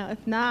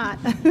not,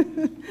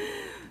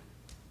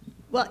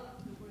 well,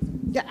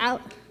 yeah,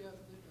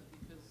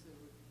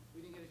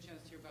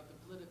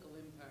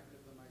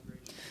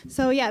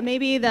 so yeah,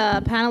 maybe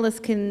the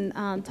panelists can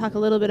talk a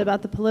little bit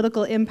about the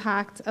political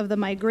impact of the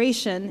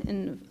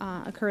migration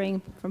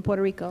occurring from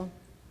Puerto Rico.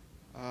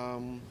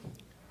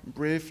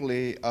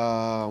 Briefly,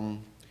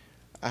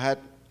 I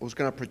was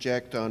going to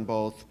project on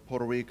both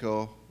Puerto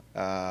Rico,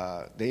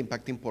 the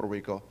impact in Puerto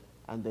Rico,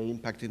 and the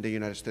impact in the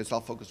United States.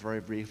 I'll focus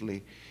very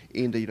briefly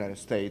in the United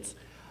States.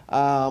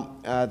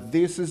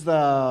 This is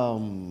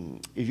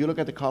if you look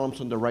at the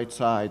columns on the right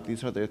side,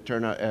 these are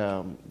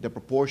the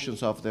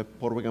proportions of the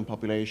Puerto Rican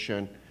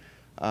population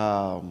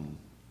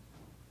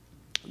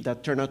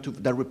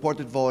that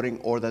reported voting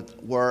or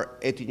that were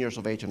 18 years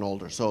of age and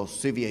older, so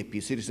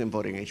CVAP, citizen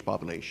voting age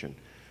population.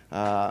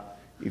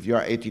 If you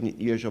are 18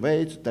 years of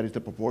age, that is the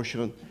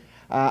proportion.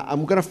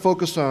 I'm going to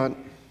focus on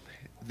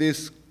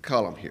this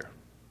column here.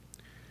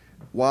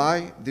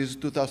 Why? This is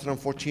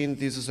 2014.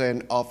 This is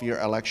an off-year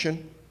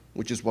election,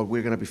 which is what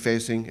we're going to be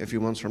facing a few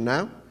months from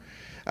now.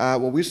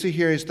 What we see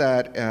here is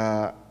that,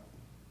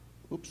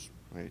 oops,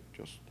 I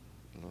just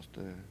lost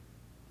the,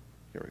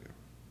 here we go.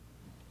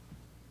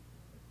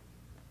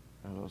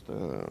 I lost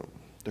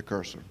the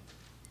cursor.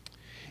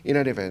 In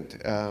an event,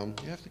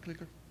 you have the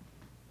clicker?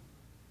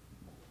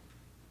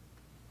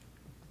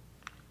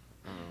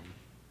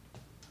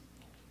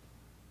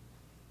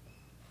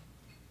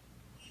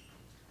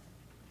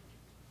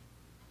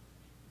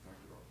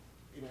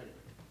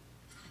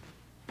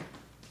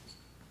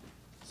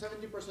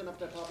 70% of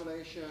the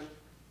population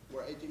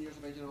were 18 years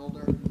of age and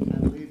older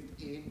and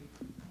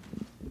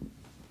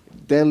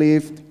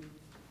lived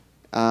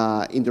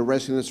in the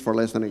residence for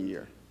less than a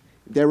year.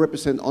 They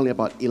represent only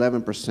about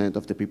 11%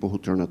 of the people who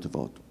turn out to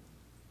vote.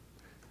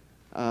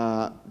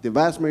 The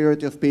vast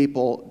majority of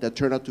people that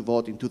turned out to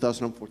vote in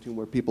 2014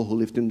 were people who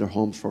lived in their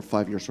homes for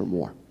 5 years or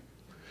more.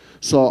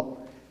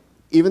 So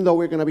even though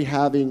we're going to be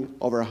having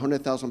over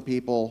 100,000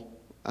 people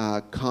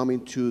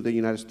coming to the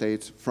United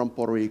States from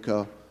Puerto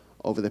Rico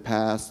over the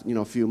past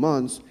few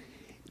months,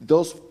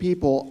 those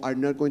people are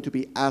not going to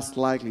be as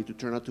likely to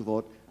turn out to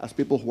vote as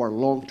people who are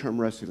long-term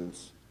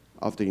residents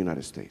of the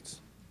United States.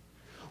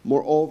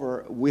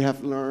 Moreover, we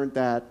have learned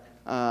that,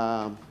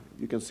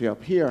 you can see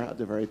up here at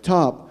the very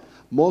top,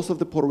 most of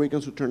the Puerto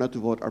Ricans who turn out to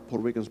vote are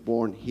Puerto Ricans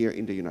born here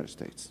in the United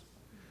States.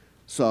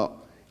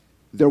 So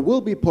there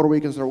will be Puerto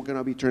Ricans that are going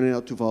to be turning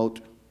out to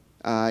vote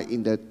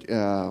in the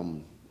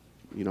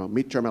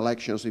midterm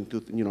elections in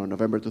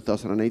November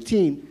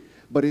 2018,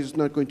 but it's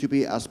not going to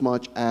be as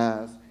much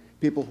as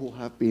people who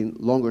have been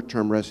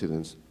longer-term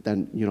residents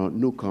than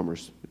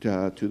newcomers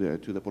to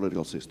the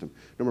political system.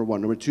 Number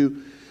one. Number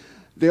two,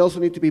 they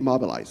also need to be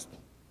mobilized.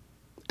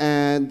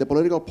 And the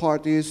political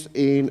parties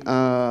in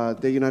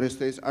the United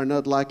States are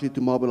not likely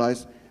to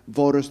mobilize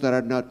voters that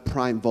are not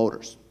prime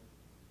voters.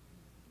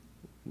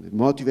 The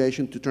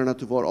motivation to turn out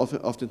to vote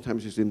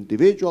oftentimes is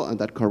individual, and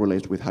that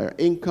correlates with higher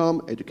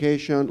income,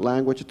 education,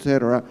 language,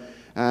 etc.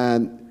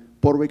 And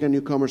Puerto Rican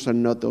newcomers are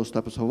not those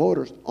types of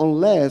voters,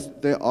 unless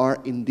there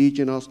are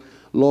indigenous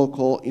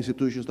local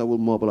institutions that will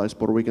mobilize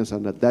Puerto Ricans,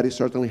 and that is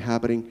certainly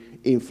happening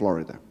in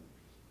Florida.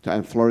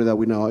 And Florida,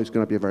 we know, is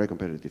going to be a very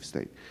competitive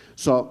state.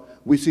 So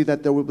we see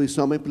that there will be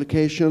some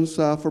implications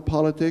for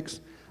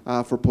politics,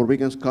 for Puerto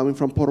Ricans coming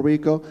from Puerto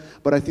Rico,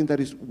 but I think that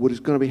what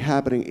is going to be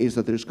happening is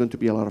that there's going to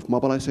be a lot of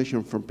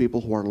mobilization from people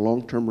who are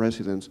long-term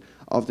residents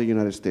of the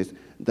United States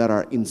that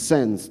are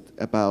incensed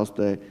about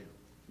the,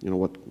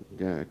 what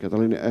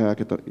Catalina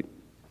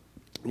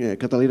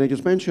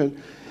just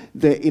mentioned,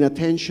 the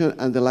inattention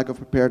and the lack of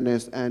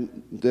preparedness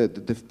and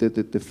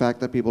the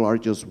fact that people are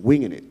just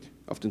winging it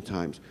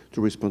oftentimes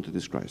to respond to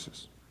this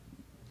crisis.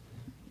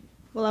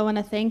 Well, I want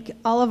to thank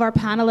all of our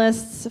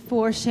panelists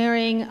for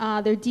sharing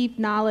their deep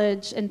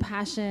knowledge and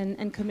passion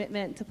and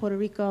commitment to Puerto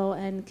Rico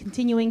and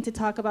continuing to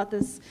talk about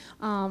this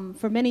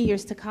for many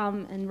years to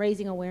come and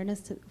raising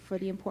awareness for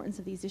the importance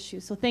of these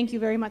issues. So thank you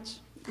very much,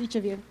 each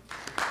of you.